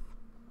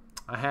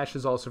 A hash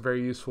is also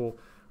very useful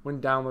when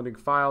downloading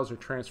files or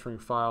transferring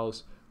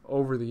files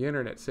over the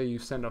internet. Say you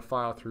send a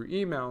file through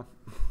email,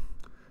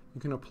 you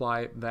can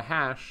apply the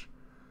hash,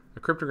 a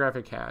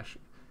cryptographic hash,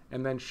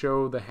 and then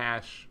show the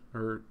hash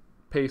or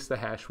paste the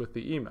hash with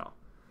the email.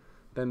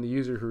 Then the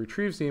user who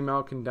retrieves the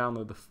email can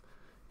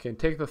can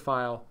take the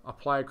file,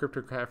 apply a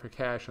cryptographic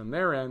hash on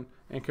their end,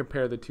 and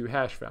compare the 2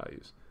 hash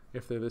values.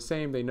 If they're the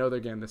same, they know they're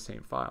getting the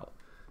same file.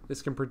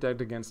 This can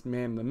protect against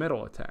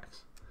man-in-the-middle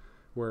attacks,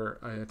 where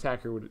an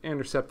attacker would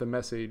intercept the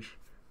message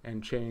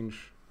and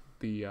change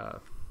the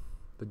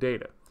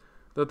data.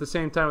 Though at the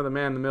same time with a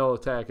man-in-the-middle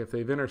attack, if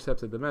they've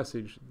intercepted the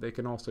message, they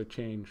can also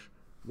change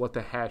what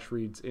the hash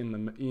reads in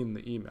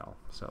the email.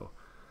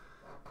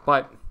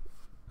 But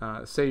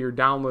say you're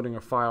downloading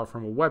a file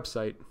from a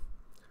website,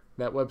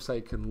 that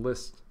website can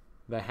list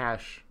the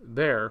hash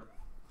there,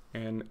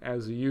 and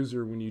as a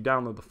user, when you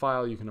download the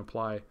file, you can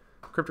apply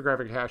a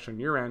cryptographic hash on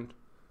your end,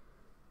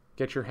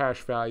 get your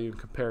hash value, and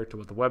compare it to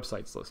what the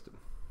website's listed,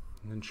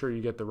 and ensure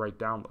you get the right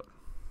download.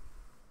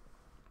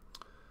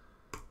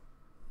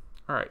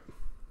 All right,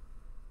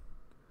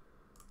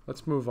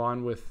 let's move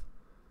on with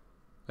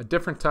a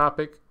different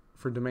topic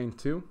for Domain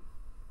 2.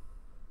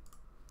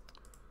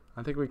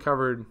 I think we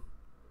covered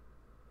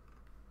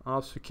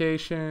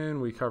obfuscation,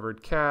 we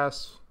covered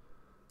CAS,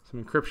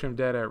 some encryption of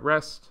data at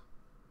rest.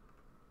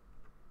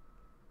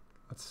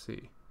 Let's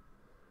see.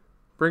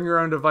 Bring your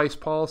own device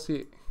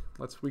policy.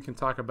 We can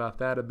talk about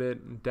that a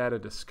bit. And data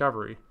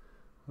discovery.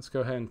 Let's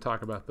go ahead and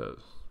talk about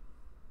those.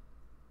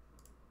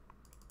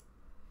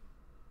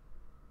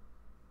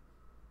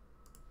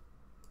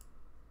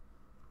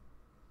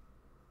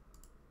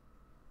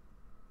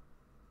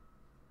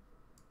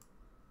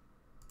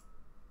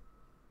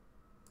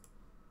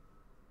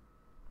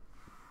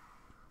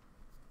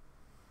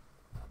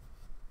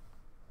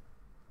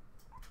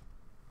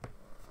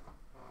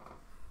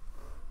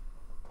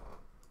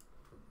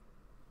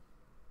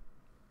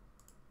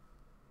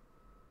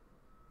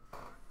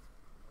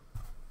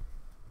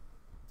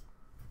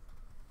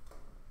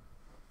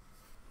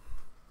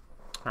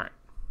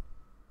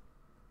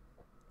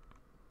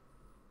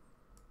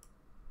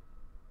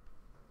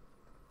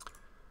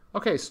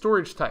 Okay,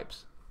 storage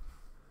types.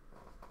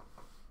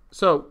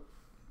 So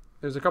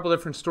there's a couple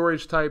different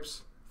storage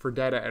types for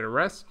data at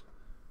rest.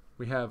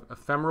 We have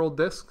ephemeral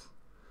disks.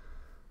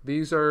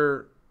 These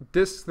are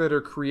disks that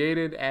are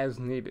created as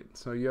needed.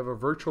 So you have a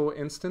virtual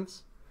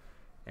instance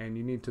and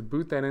you need to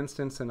boot that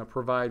instance and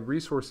provide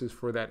resources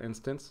for that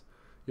instance.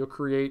 You'll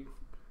create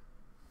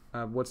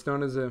what's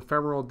known as an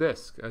ephemeral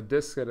disk, a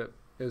disk that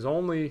is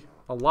only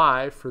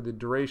alive for the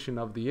duration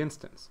of the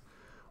instance.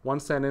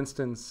 Once that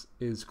instance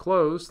is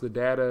closed,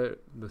 the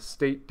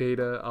state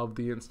data of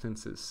the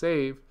instance is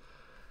saved,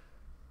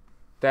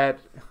 that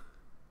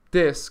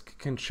disk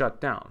can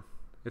shut down.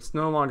 It's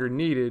no longer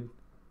needed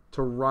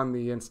to run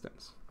the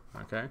instance.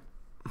 Okay?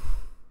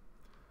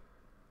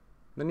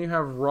 Then you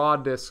have raw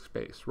disk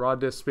space. Raw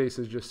disk space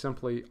is just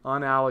simply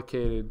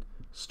unallocated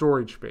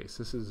storage space.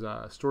 This is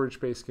storage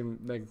space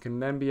that can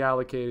then be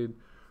allocated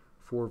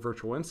for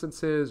virtual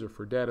instances or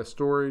for data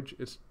storage.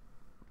 It's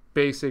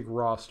basic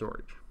raw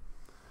storage.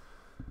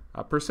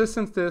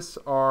 Persistent disks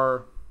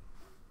are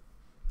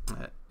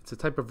it's a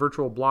type of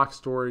virtual block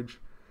storage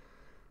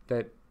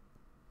that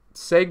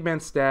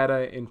segments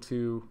data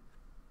into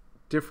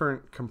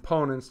different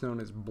components known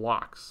as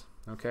blocks.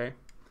 Okay?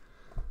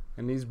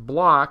 And these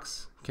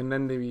blocks can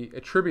then be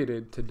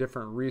attributed to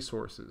different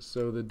resources.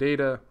 So the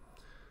data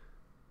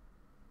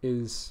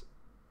is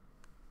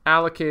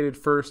allocated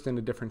first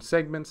into different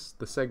segments,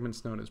 the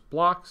segments known as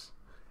blocks,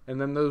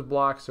 and then those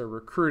blocks are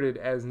recruited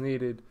as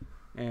needed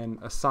and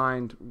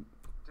assigned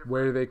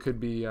where they could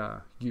be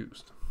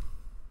used.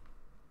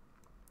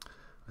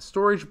 A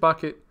storage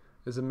bucket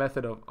is a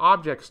method of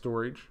object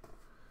storage,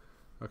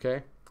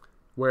 okay,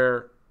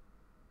 where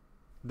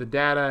the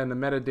data and the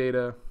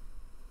metadata,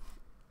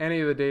 any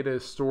of the data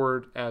is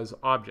stored as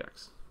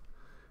objects.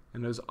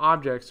 And those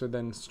objects are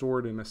then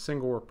stored in a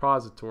single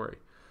repository.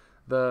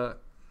 The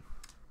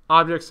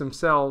objects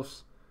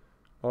themselves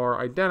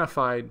are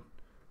identified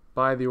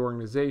by the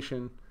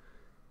organization,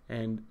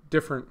 and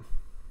different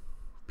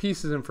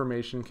pieces of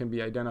information can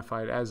be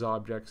identified as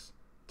objects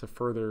to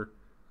further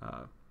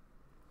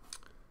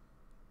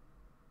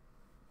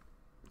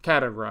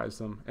categorize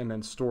them and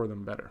then store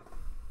them better.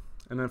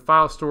 And then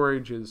file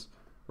storage is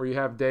where you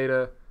have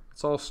data.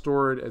 It's all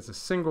stored as a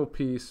single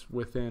piece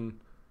within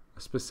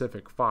a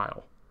specific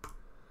file.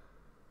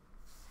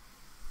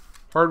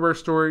 Hardware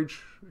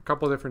storage, a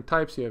couple of different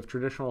types. You have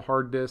traditional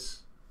hard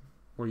disks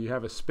where you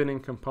have a spinning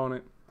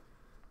component,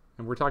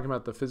 and we're talking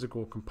about the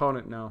physical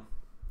component now,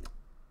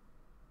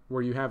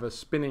 where you have a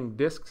spinning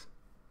disk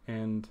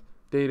and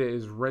data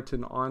is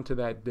written onto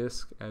that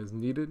disk as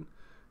needed.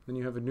 Then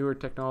you have a newer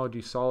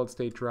technology, solid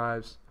state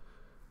drives.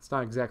 It's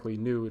not exactly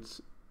new, it's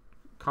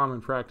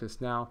common practice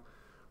now,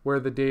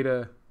 where the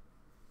data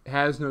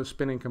has no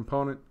spinning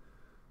component.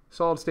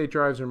 Solid state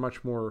drives are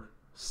much more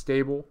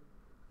stable.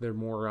 They're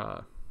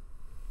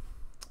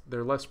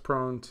less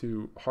prone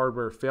to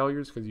hardware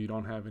failures because you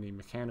don't have any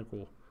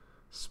mechanical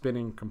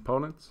spinning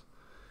components.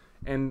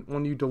 And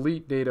when you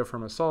delete data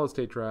from a solid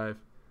state drive,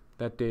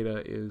 that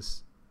data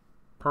is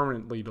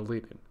permanently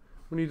deleted.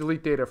 When you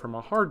delete data from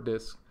a hard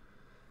disk,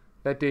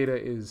 that data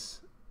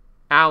is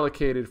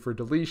allocated for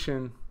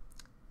deletion,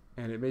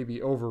 and it may be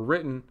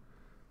overwritten,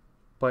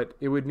 but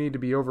it would need to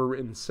be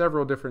overwritten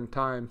several different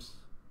times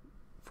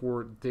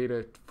for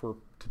data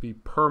to be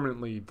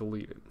permanently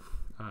deleted.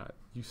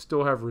 You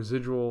still have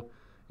residual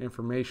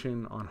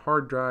information on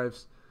hard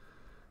drives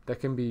that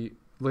can be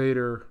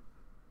later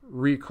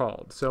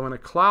recalled. So in a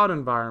cloud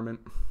environment,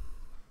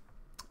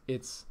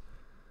 it's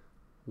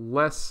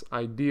less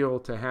ideal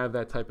to have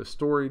that type of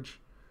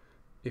storage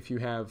if you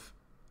have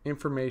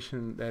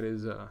information that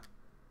is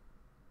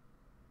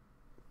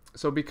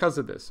so because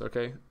of this,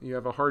 okay, you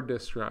have a hard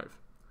disk drive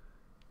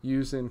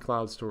used in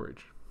cloud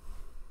storage.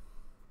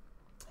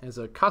 As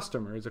a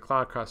customer, as a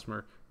cloud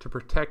customer, to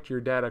protect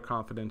your data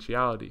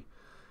confidentiality,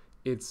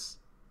 it's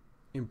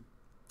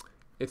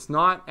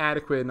not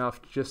adequate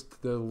enough just to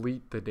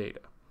delete the data.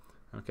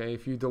 Okay,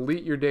 if you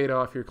delete your data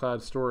off your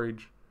cloud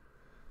storage,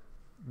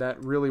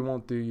 that really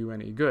won't do you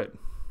any good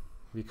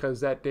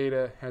because that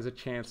data has a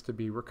chance to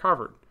be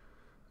recovered.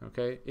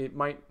 Okay,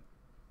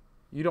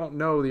 you don't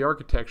know the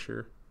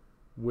architecture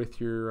with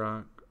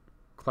your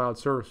cloud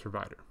service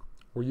provider,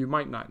 or you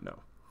might not know.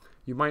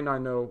 You might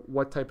not know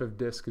what type of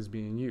disk is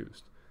being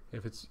used.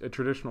 If it's a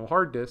traditional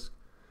hard disk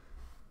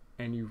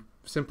and you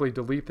simply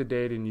delete the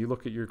data and you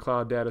look at your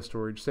cloud data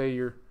storage, say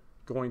you're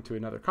going to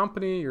another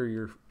company or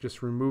you're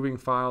just removing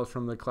files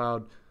from the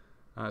cloud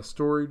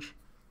storage,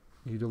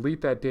 you delete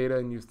that data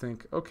and you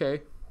think,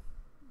 okay,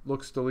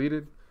 looks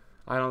deleted.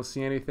 I don't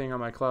see anything on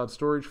my cloud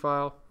storage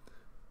file.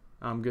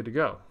 I'm good to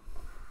go.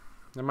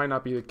 That might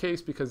not be the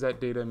case because that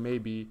data may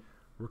be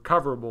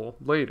recoverable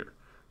later.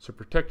 So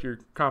protect your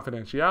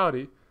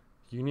confidentiality,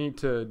 you need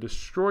to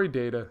destroy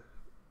data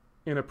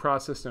in a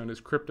process known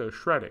as crypto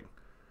shredding.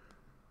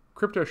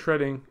 Crypto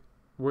shredding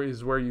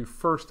is where you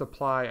first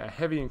apply a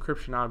heavy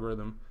encryption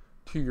algorithm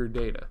to your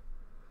data.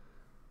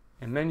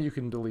 And then you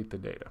can delete the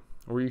data,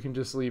 or you can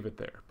just leave it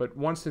there. But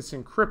once it's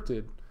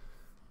encrypted,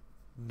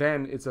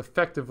 then it's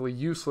effectively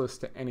useless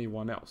to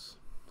anyone else.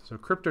 So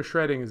crypto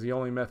shredding is the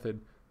only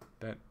method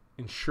that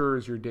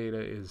ensures your data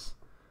is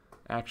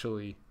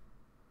actually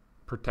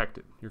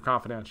protected. Your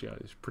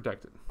confidentiality is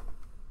protected.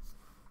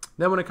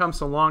 Then when it comes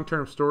to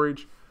long-term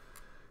storage,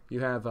 you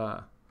have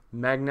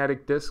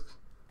magnetic disks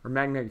or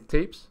magnetic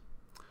tapes.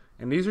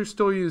 And these are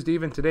still used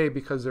even today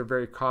because they're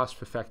very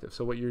cost effective.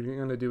 So what you're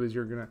going to do is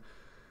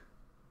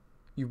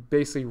you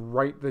basically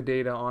write the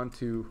data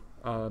onto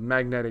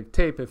magnetic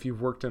tape. If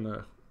you've worked in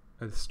a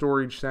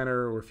storage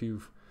center, or if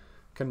you've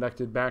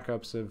conducted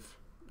backups of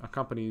a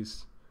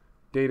company's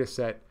data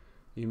set,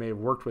 you may have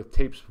worked with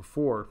tapes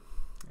before.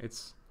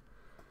 It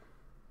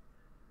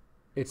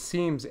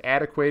seems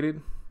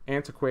antiquated,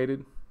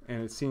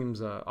 and it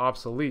seems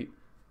obsolete.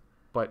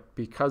 But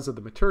because of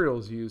the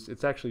materials used,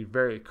 it's actually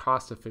very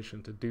cost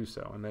efficient to do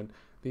so. And then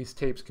these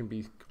tapes can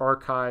be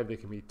archived, they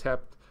can be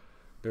kept,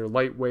 they're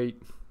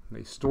lightweight,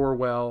 they store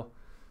well,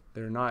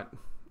 they're not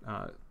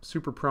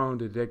super prone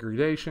to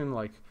degradation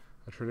like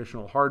a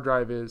traditional hard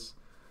drive is.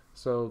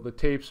 So the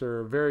tapes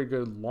are a very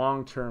good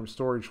long-term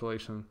storage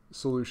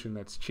solution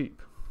that's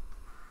cheap.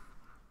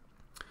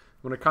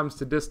 When it comes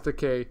to disk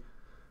decay,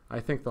 I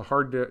think the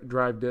hard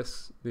drive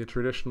disks, the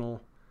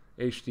traditional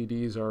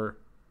HDDs, are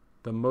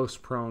the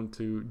most prone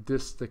to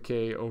disk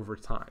decay over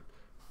time.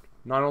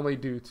 Not only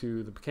due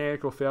to the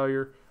mechanical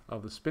failure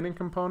of the spinning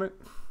component,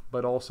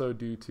 but also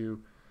due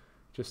to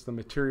just the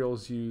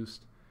materials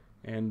used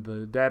and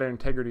the data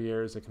integrity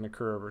errors that can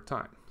occur over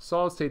time.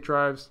 Solid state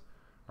drives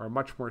are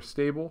much more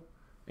stable,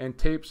 and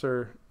tapes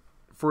are,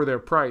 for their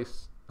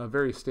price, a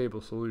very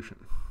stable solution.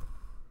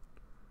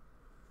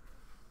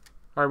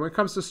 All right, when it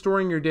comes to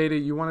storing your data,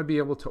 you want to be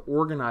able to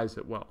organize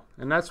it well,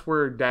 and that's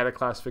where data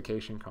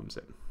classification comes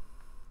in.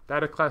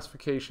 Data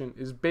classification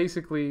is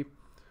basically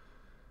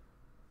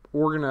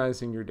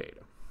organizing your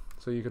data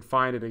so you can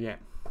find it again.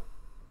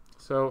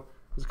 So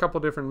there's a couple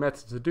different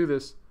methods to do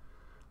this.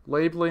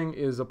 Labeling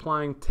is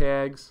applying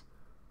tags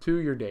to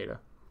your data,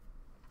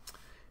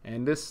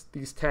 and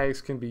these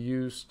tags can be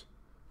used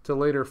to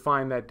later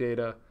find that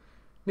data.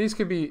 These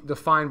can be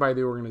defined by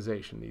the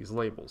organization, these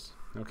labels,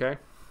 okay?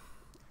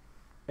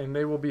 And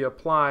they will be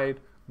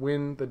applied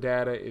when the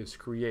data is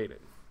created.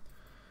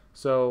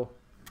 So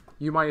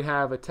you might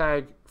have a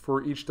tag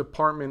for each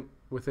department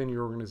within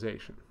your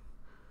organization.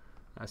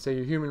 Say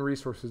your human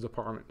resources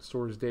department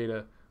stores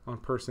data on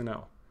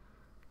personnel.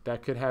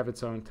 That could have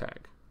its own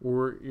tag.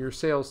 Or your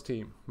sales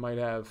team might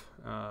have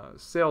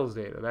sales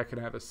data. That could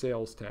have a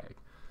sales tag.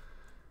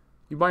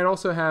 You might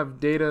also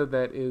have data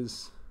that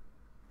is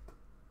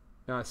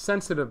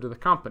sensitive to the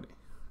company.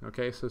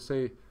 Okay, so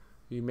say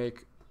you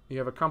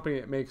have a company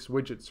that makes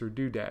widgets or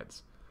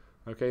doodads.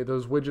 Okay,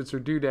 those widgets or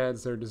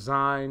doodads, their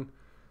design,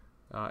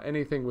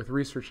 anything with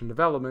research and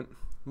development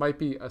might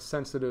be a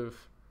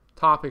sensitive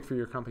topic for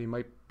your company,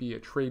 might be a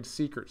trade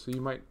secret. So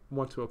you might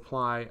want to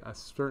apply a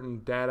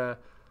certain data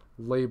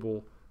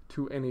label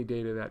to any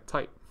data that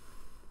type.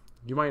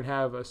 You might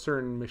have a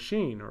certain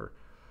machine or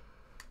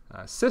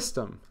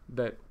system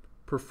that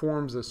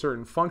performs a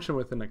certain function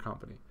within the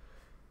company.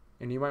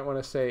 And you might want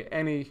to say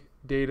any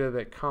data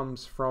that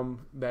comes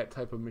from that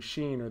type of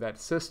machine or that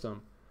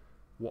system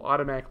will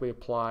automatically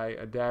apply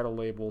a data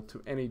label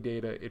to any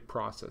data it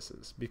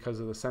processes because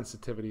of the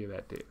sensitivity of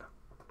that data.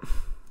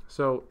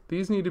 So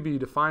these need to be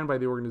defined by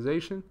the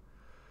organization.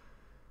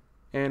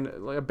 And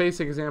a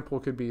basic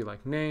example could be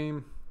like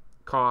name,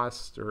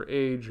 cost, or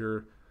age,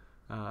 or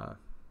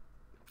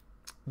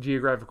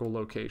geographical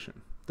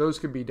location. Those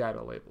could be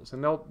data labels,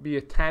 and they'll be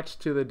attached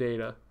to the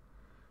data,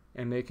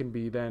 and they can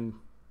be then,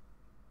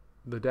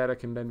 the data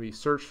can then be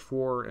searched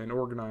for and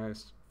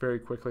organized very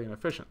quickly and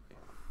efficiently.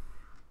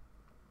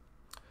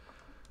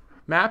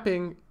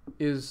 Mapping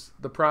is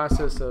the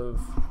process of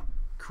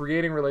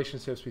creating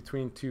relationships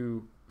between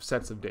two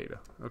sets of data,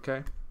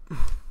 okay?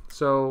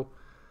 So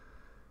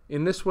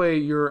in this way,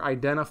 you're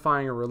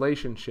identifying a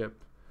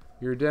relationship.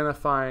 You're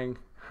identifying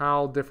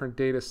how different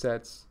data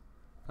sets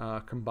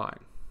combine.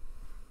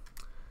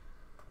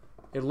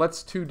 It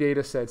lets two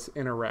data sets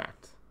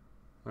interact,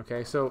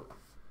 okay? So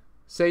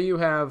say you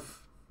have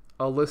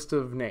a list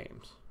of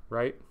names,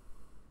 right?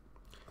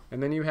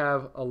 And then you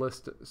have a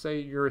list,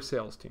 say you're a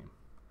sales team.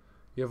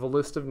 You have a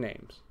list of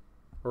names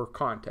or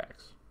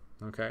contacts,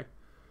 okay?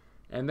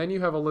 And then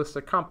you have a list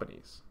of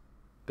companies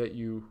that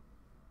you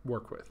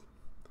work with.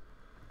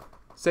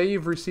 Say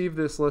you've received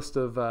this list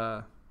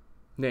of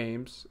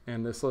names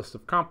and this list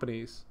of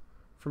companies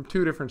from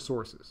two different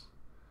sources,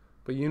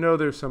 but you know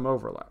there's some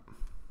overlap.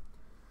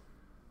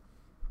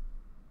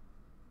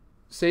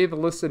 Say the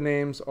list of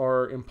names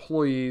are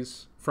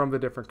employees from the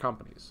different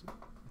companies,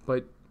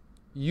 but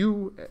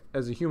you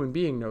as a human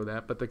being know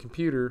that, but the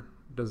computer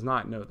does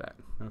not know that,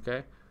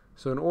 okay?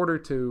 So in order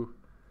to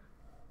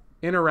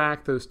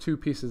interact those two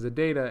pieces of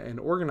data and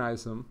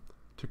organize them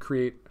to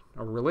create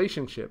a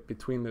relationship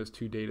between those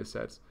two data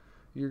sets,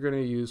 you're going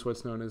to use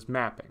what's known as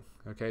mapping,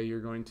 okay? You're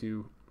going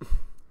to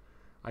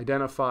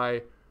identify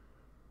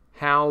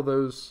how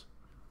those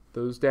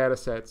data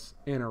sets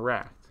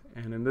interact.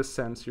 And in this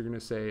sense, you're going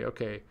to say,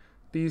 okay,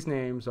 these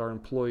names are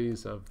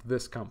employees of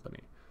this company.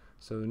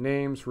 So the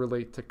names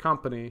relate to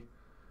company,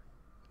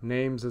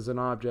 names as an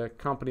object,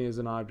 company as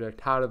an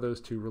object. How do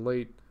those two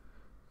relate?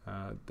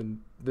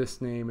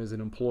 This name is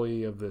an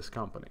employee of this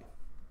company.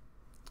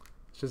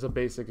 It's just a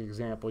basic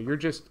example. You're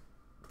just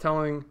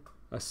telling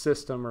a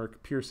system or a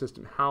computer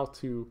system how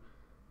to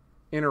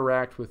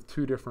interact with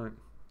two different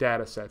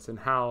data sets and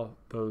how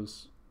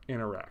those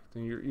interact.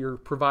 And you're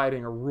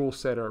providing a rule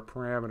set or a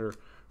parameter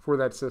for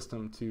that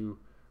system to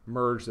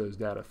merge those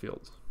data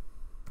fields.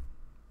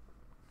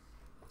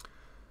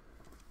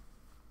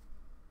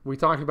 We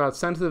talked about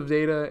sensitive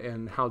data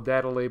and how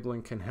data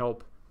labeling can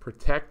help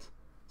protect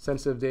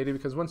sensitive data,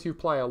 because once you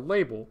apply a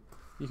label,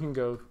 you can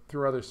go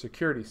through other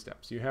security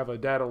steps. You have a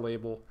data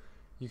label,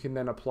 you can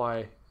then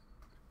apply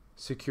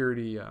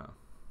security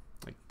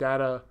like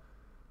data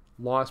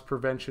loss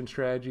prevention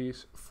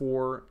strategies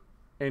for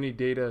any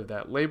data of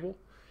that label.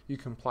 You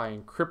can apply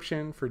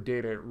encryption for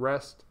data at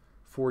rest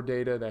for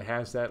data that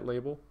has that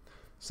label.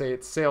 Say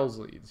it's sales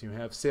leads. You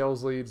have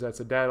sales leads,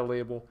 that's a data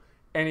label.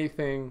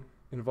 Anything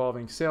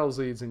involving sales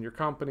leads in your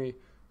company,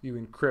 you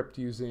encrypt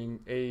using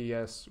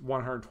AES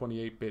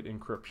 128-bit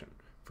encryption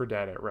for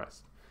data at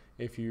rest.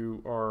 If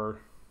you are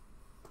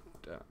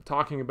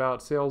talking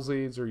about sales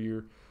leads or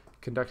you're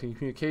conducting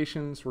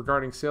communications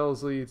regarding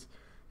sales leads,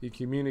 you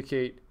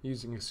communicate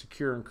using a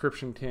secure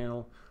encryption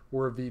channel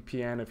or a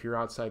VPN if you're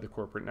outside the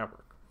corporate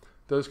network.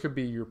 Those could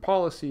be your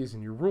policies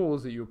and your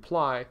rules that you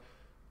apply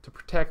to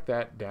protect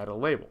that data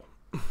label.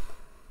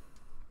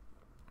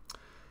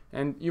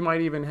 And you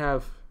might even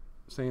have,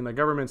 say in the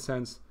government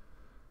sense,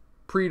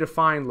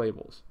 predefined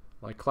labels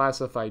like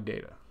classified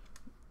data,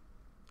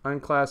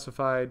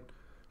 unclassified,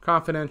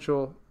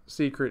 confidential,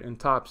 secret, and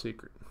top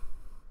secret.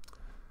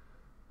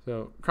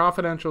 So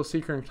confidential,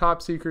 secret, and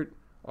top secret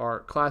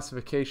are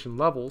classification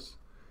levels,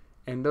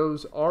 and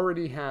those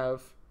already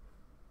have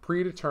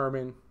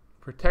predetermined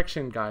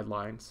protection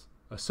guidelines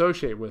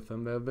associated with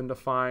them that have been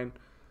defined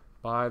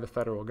by the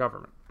federal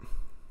government.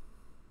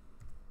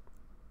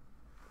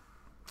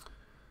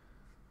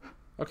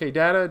 Okay,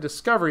 data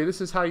discovery.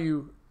 This is how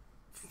you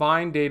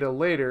find data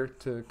later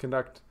to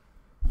conduct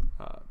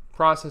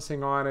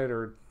processing on it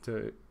or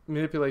to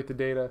manipulate the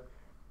data.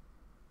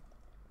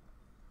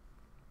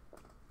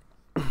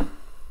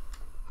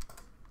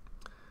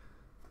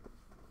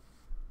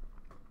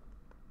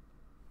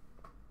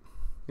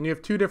 And you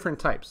have two different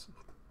types,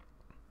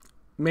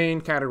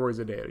 main categories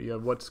of data. You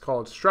have what's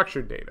called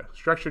structured data.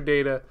 Structured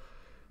data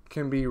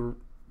can be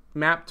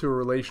mapped to a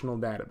relational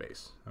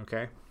database,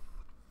 okay?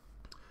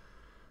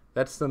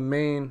 That's the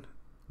main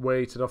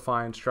way to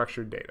define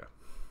structured data.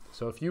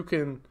 So if you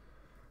can,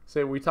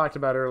 say we talked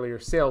about earlier,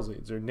 sales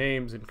leads or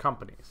names and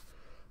companies.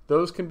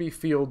 Those can be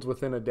fields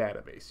within a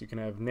database. You can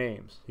have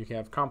names, you can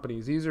have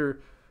companies. These are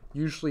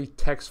usually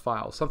text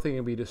files. Something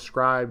can be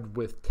described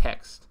with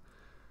text.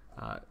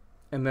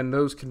 And then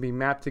those can be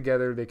mapped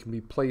together. They can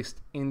be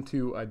placed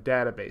into a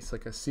database,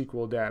 like a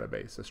SQL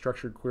database, a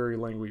structured query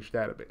language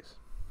database,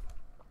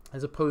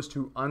 as opposed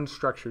to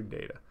unstructured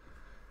data.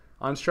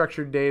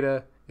 Unstructured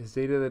data is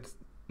data that's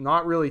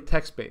not really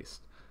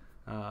text-based.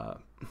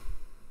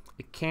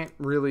 It can't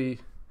really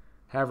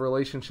have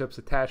relationships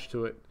attached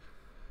to it.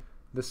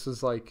 This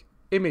is like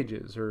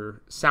images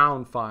or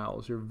sound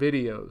files or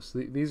videos.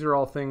 These are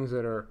all things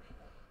that are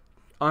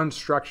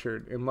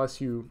unstructured unless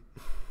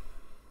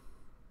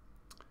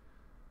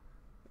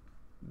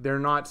they're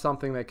not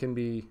something that can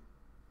be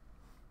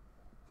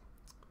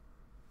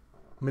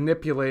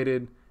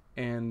manipulated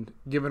and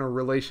given a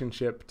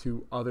relationship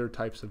to other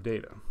types of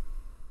data.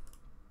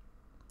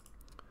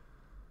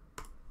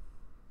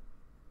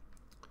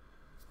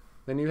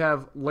 Then you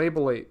have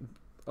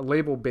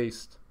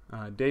label-based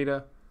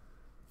data,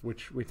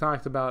 which we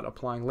talked about,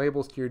 applying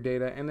labels to your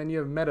data. And then you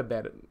have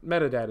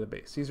metadata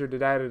base. These are the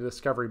data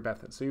discovery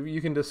methods. So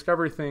you can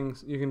discover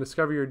things, you can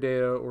discover your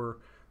data or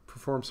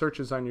perform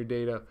searches on your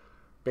data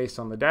based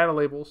on the data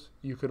labels.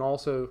 You can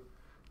also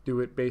do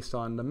it based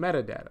on the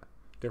metadata,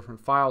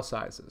 different file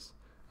sizes,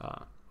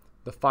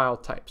 the file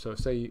type. So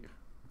say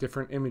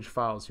different image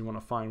files you want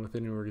to find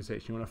within your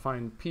organization. You want to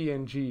find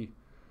PNG,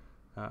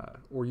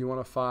 or you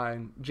want to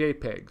find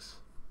JPEGs.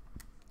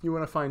 You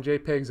want to find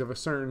JPEGs of a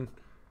certain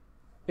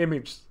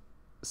image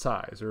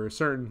size or a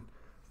certain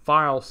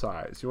file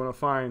size. You want to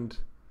find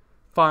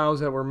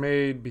files that were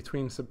made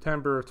between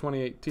September of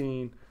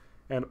 2018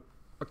 and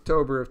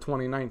October of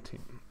 2019.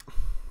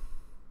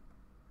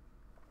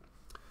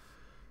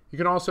 You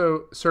can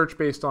also search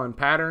based on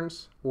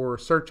patterns or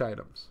search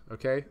items,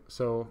 okay?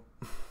 So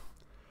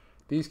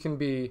these can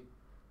be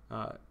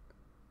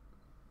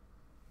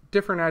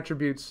different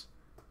attributes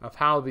of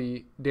how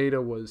the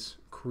data was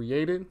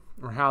created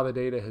or how the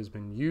data has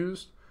been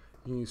used. You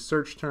can use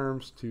search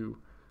terms to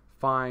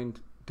find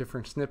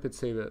different snippets,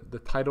 say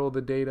the title of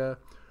the data,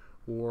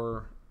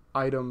 or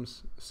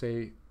items,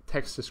 say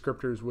text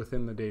descriptors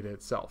within the data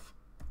itself.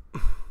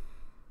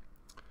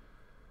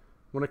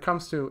 When it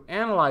comes to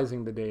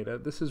analyzing the data,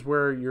 this is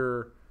where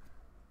you're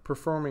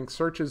performing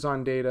searches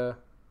on data,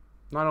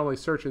 not only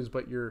searches,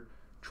 but you're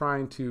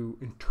trying to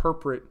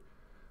interpret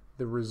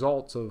the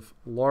results of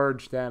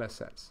large data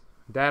sets.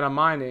 Data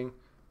mining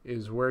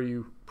is where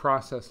you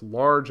process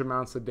large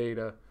amounts of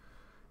data,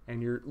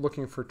 and you're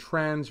looking for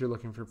trends, you're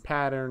looking for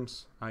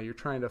patterns, you're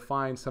trying to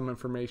find some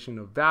information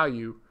of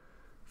value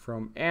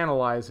from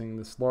analyzing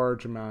this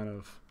large amount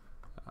of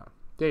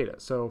data.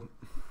 So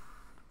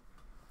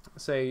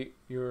say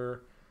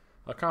you're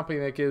a company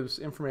that gives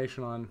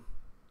information on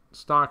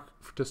stock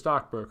to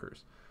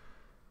stockbrokers.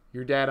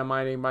 Your data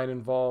mining might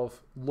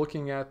involve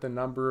looking at the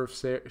number of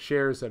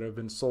shares that have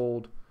been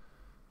sold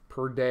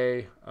per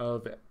day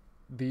of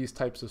these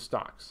types of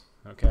stocks,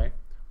 okay?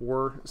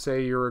 Or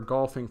say you're a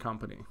golfing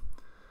company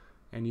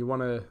and you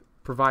want to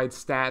provide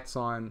stats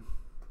on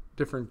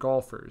different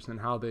golfers and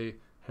how they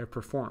have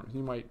performed.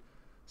 You might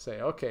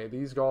say, okay,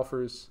 these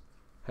golfers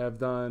have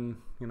done,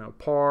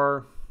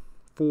 par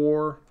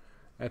 4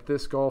 at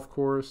this golf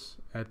course,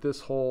 at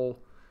this hole,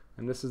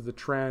 and this is the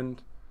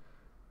trend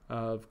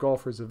of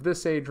golfers of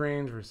this age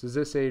range versus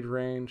this age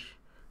range.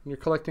 And you're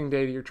collecting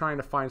data, you're trying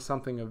to find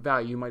something of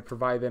value. You might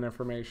provide that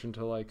information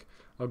to like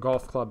a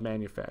golf club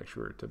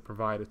manufacturer to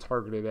provide a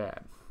targeted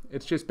ad.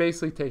 It's just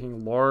basically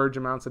taking large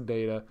amounts of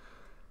data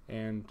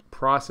and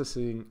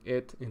processing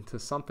it into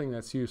something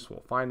that's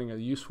useful, finding a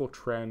useful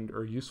trend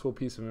or useful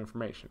piece of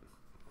information.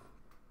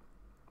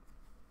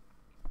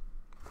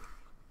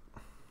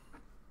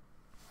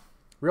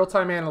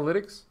 Real-time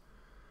analytics,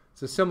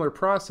 it's a similar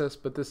process,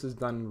 but this is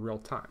done in real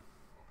time.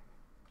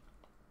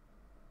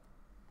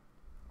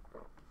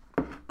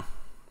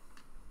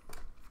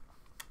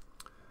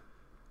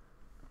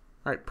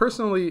 All right,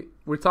 personally,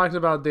 we talked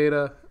about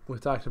data. We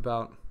talked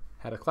about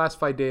how to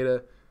classify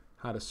data,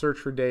 how to search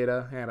for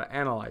data, and how to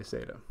analyze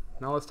data.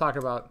 Now let's talk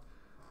about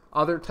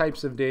other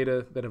types of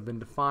data that have been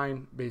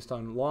defined based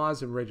on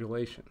laws and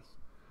regulations.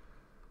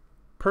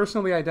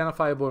 Personally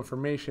identifiable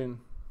information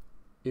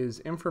is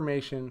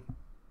information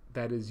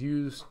that is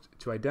used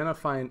to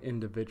identify an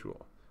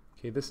individual.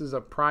 Okay, this is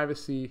a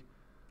privacy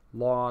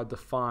law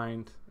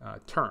defined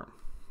term.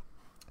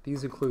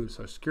 These include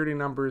social security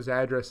numbers,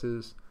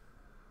 addresses,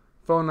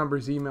 phone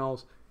numbers,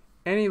 emails,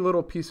 any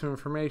little piece of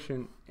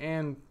information,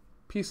 and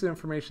piece of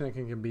information that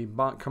can be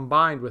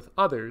combined with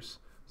others.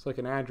 It's like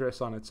an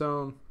address on its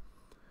own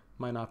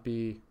might not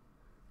be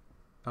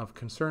of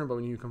concern, but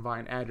when you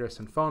combine address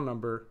and phone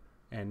number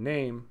and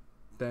name,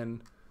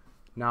 then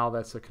now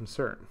that's a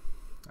concern.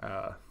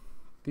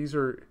 These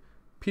are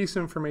pieces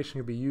of information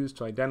that can be used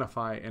to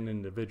identify an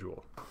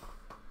individual.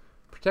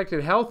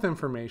 Protected health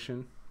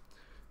information,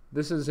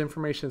 this is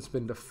information that's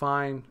been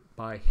defined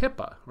by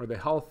HIPAA, or the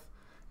Health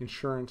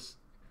Insurance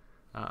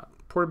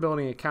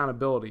Portability and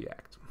Accountability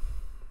Act.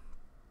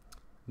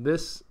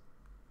 This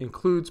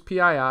includes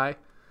PII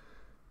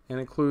and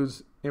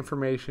includes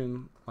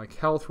information like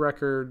health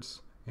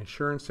records,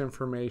 insurance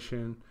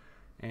information,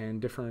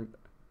 and different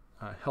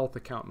health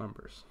account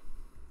numbers.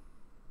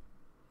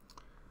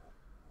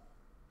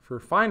 For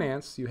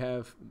finance, you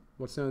have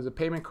what's known as the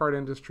Payment Card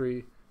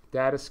Industry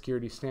Data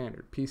Security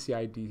Standard,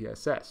 PCI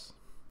DSS.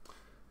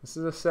 This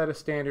is a set of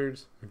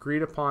standards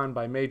agreed upon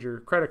by major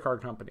credit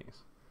card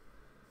companies.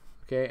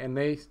 Okay, and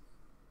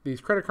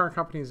these credit card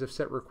companies have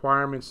set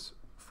requirements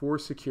for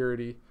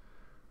security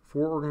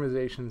for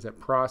organizations that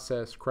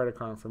process credit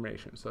card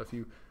information. So if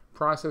you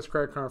process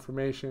credit card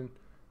information,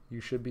 you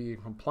should be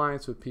in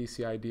compliance with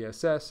PCI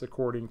DSS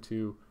according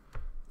to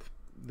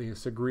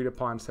this agreed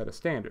upon set of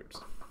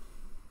standards.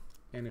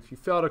 And if you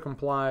fail to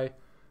comply,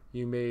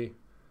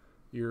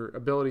 your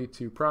ability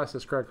to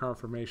process credit card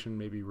information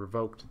may be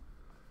revoked.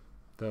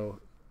 Though,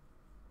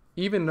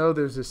 even though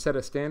there's a set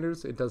of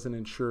standards, it doesn't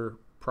ensure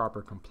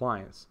proper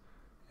compliance.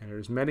 And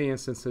there's many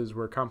instances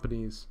where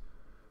companies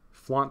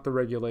flaunt the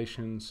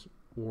regulations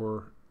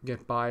or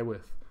get by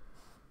with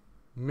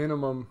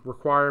minimum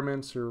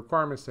requirements or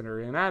requirements that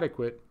are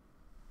inadequate,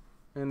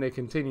 and they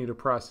continue to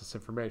process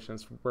information.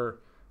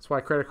 That's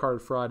why credit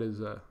card fraud is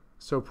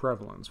so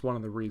prevalent. It's one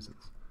of the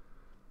reasons.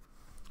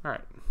 All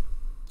right,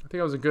 I think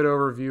that was a good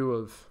overview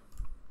of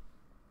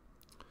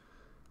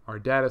our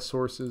data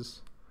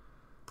sources.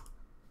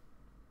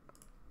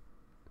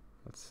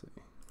 Let's see.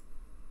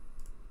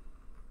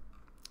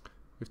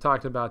 We've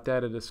talked about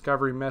data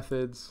discovery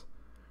methods,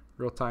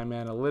 real-time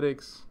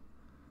analytics,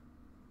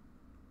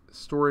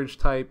 storage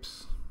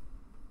types,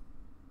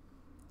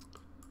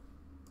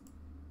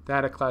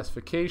 data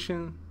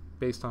classification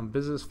based on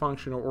business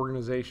function or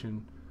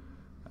organization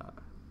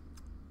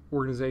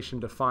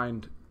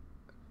defined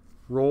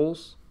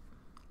roles,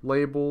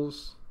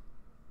 labels.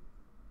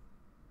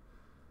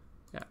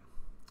 Yeah.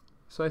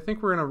 So I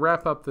think we're going to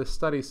wrap up this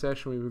study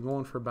session. We've been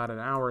going for about an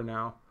hour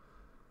now.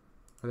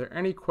 Are there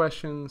any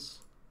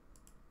questions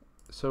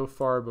so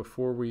far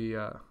before we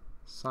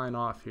sign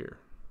off here?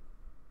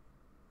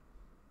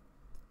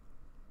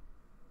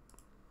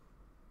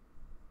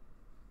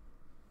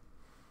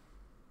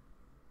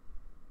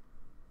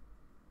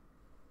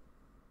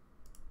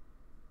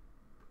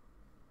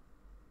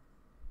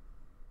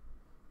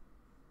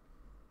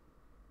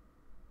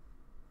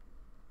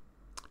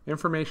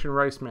 Information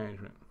rights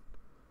management.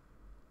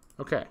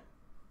 Okay.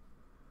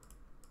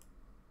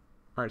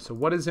 All right, so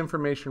what is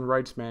information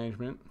rights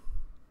management,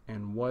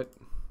 and what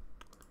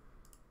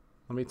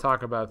let me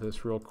talk about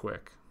this real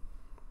quick.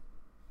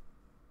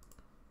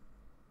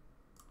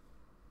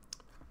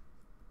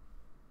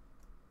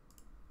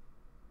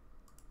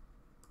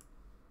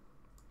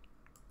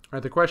 All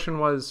right, the question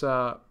was,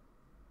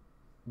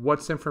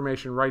 what's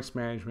information rights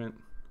management?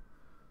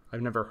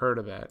 I've never heard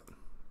of that,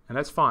 and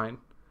that's fine.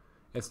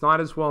 It's not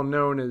as well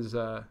known as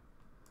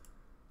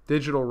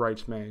digital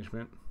rights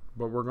management,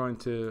 but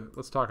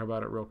let's talk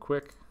about it real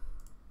quick.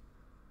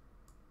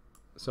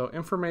 So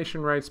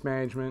information rights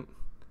management,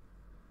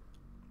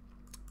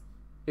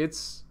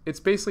 it's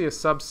basically a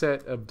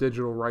subset of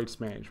digital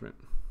rights management,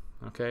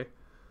 okay?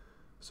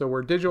 So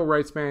where digital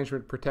rights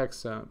management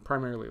protects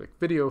primarily like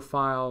video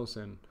files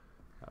and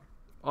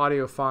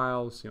audio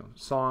files,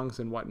 songs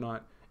and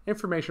whatnot,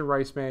 information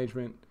rights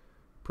management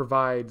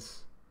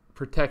provides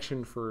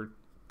protection for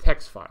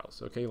text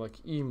files, okay, like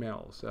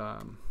emails,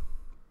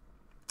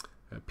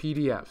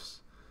 PDFs.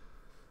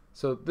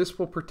 So this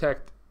will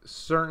protect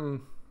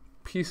certain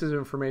pieces of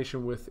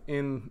information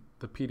within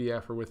the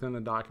PDF or within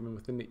the document,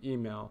 within the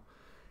email,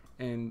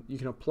 and you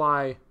can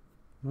apply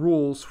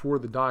rules for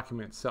the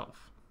document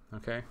itself,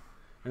 okay?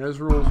 And those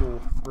rules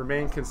will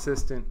remain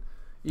consistent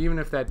even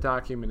if that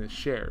document is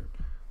shared.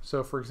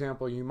 So for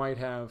example, you might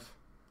have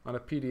on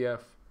a PDF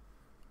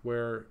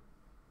where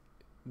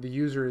the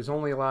user is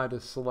only allowed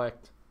to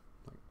select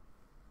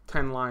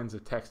 10 lines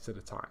of text at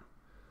a time.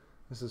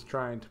 This is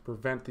trying to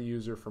prevent the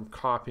user from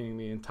copying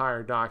the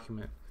entire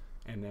document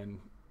and then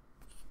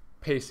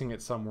pasting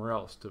it somewhere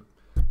else to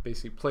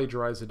basically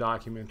plagiarize the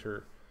document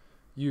or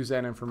use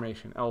that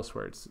information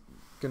elsewhere. It's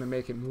going to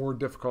make it more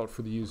difficult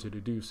for the user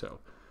to do so.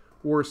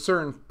 Or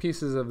certain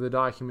pieces of the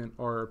document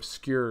are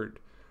obscured,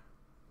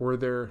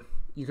 or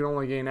you can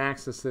only gain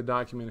access to the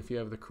document if you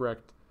have the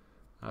correct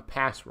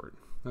password.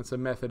 That's a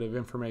method of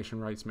information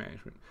rights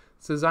management.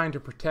 It's designed to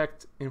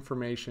protect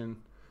information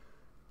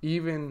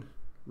even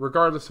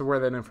regardless of where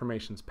that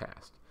information is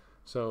passed.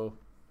 So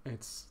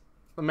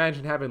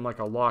imagine having like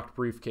a locked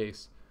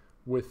briefcase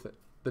with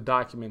the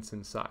documents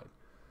inside.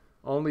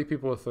 Only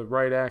people with the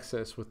right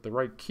access, with the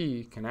right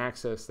key, can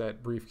access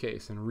that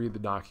briefcase and read the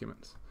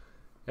documents.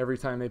 Every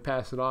time they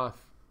pass it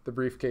off, the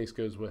briefcase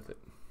goes with it.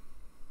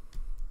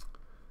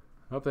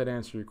 I hope that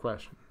answered your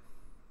question.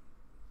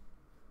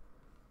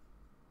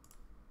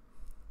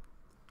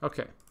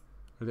 Okay,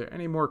 are there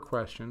any more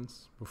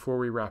questions before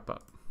we wrap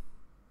up?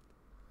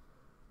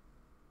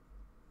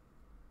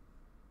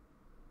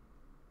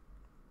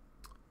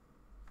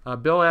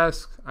 Bill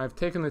asks, I've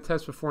taken the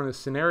test before, and the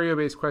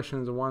scenario-based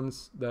questions are the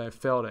ones that I've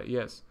failed at.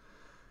 Yes,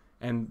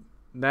 and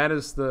that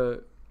is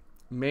the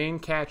main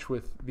catch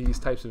with these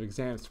types of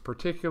exams,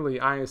 particularly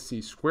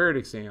ISC squared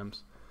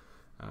exams.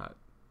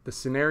 The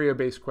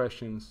scenario-based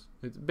questions,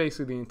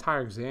 basically the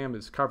entire exam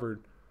is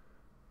covered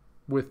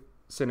with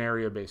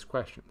scenario-based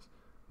questions.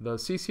 The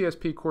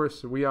CCSP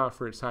course that we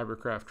offer at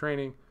Cyberkraft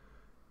Training,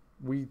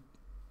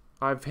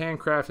 I've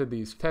handcrafted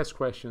these test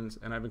questions,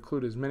 and I've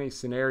included as many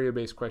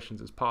scenario-based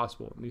questions as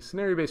possible. And these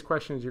scenario-based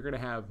questions, you're going to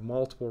have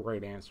multiple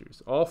right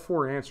answers. All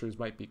 4 answers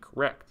might be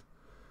correct,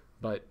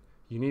 but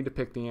you need to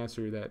pick the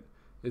answer that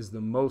is the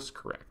most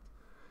correct.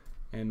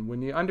 And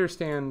when you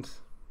understand,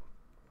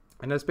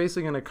 and that's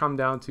basically going to come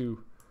down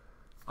to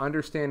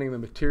understanding the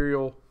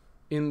material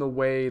in the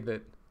way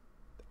that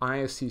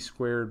ISC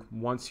squared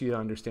wants you to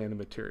understand the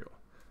material.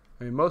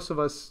 I mean, most of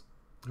us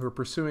who are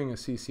pursuing a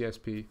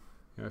CCSP,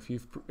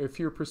 if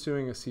you're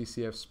pursuing a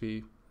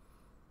CCSP,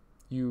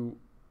 you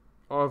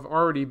have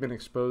already been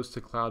exposed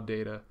to cloud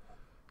data.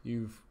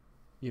 You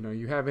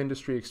have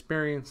industry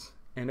experience,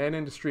 and that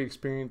industry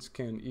experience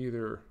can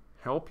either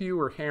help you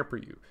or hamper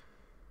you.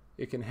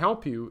 It can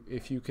help you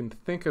if you can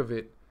think of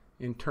it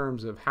in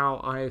terms of how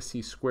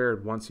ISC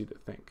squared wants you to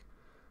think.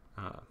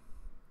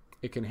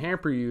 It can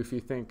hamper you if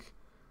you think,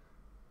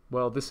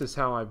 well, this is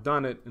how I've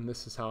done it, and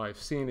this is how I've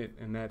seen it,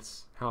 and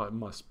that's how it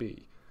must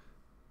be.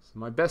 So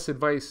my best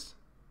advice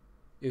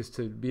is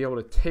to be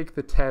able to take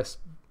the test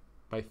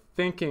by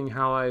thinking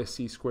how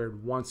ISC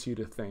squared wants you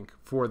to think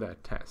for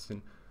that test.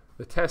 And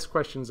the test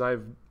questions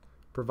I've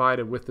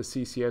provided with the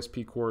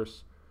CCSP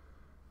course,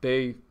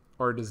 they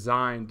are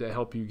designed to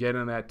help you get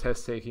in that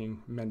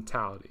test-taking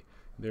mentality.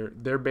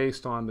 They're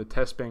based on the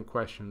test bank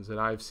questions that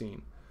I've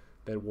seen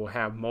that will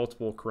have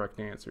multiple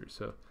correct answers.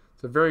 So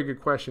it's a very good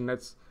question.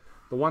 That's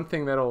the one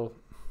thing that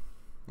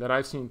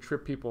I've seen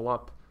trip people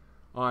up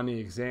on the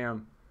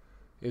exam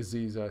is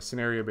these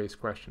scenario-based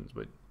questions,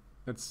 but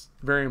that's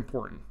very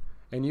important.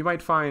 And you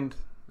might find,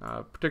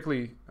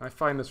 particularly I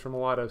find this from a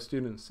lot of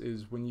students,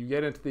 is when you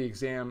get into the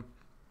exam,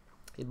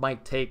 it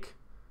might take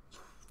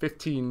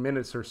 15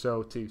 minutes or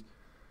so to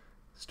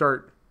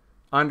start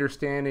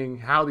understanding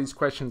how these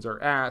questions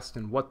are asked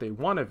and what they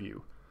want of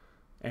you.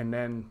 And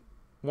then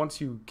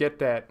once you get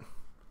that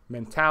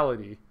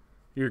mentality,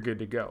 you're good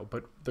to go.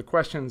 But the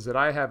questions that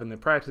I have in the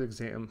practice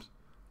exams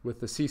with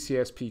the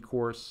CCSP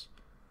course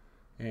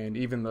and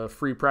even the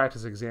free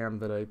practice exam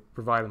that I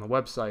provide on the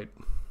website,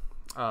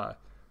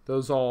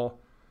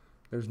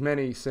 there's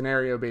many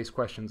scenario-based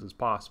questions as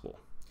possible.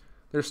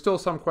 There's still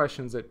some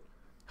questions that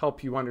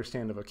help you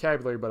understand the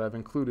vocabulary, but I've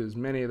included as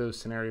many of those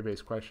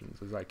scenario-based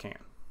questions as I can.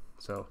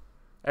 So,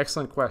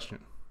 excellent question,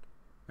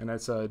 and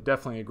that's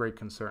definitely a great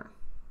concern.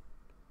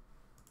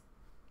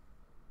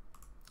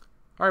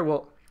 All right,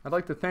 well, I'd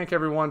like to thank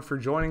everyone for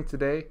joining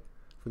today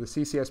for the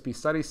CCSP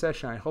study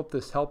session. I hope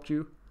this helped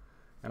you,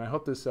 and I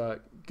hope this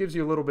gives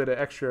you a little bit of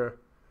extra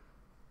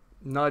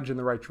nudge in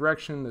the right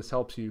direction. This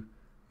helps you,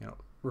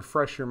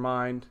 refresh your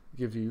mind,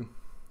 gives you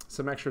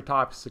some extra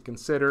topics to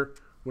consider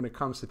when it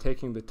comes to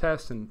taking the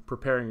test and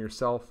preparing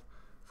yourself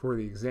for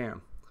the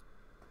exam.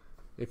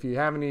 If you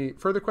have any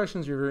further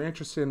questions, or you're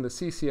interested in the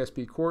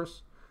CCSP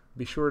course,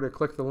 be sure to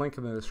click the link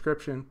in the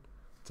description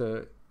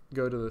to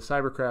go to the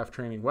Cyberkraft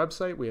training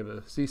website. We have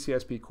a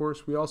CCSP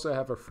course. We also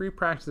have a free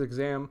practice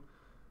exam,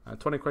 a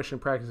 20-question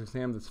practice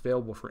exam that's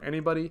available for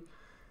anybody.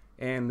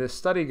 And this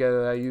study guide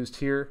that I used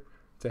here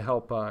to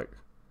help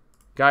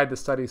guide the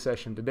study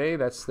session today,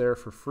 that's there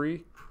for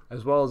free,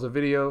 as well as a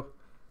video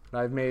that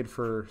I've made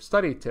for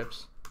study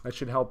tips that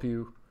should help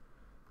you,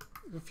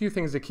 a few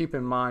things to keep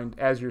in mind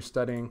as you're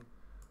studying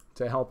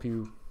to help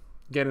you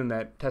get in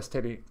that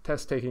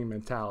test-taking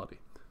mentality.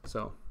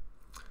 So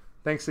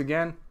thanks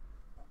again.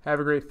 Have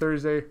a great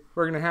Thursday.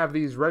 We're going to have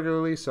these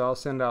regularly, so I'll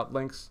send out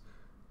links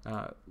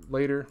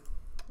later.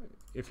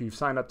 If you've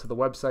signed up to the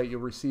website,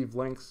 you'll receive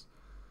links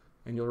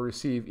and you'll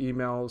receive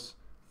emails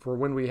for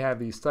when we have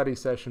these study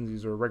sessions.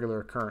 These are a regular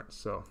occurrence.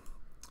 So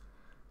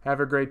have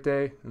a great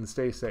day and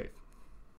stay safe.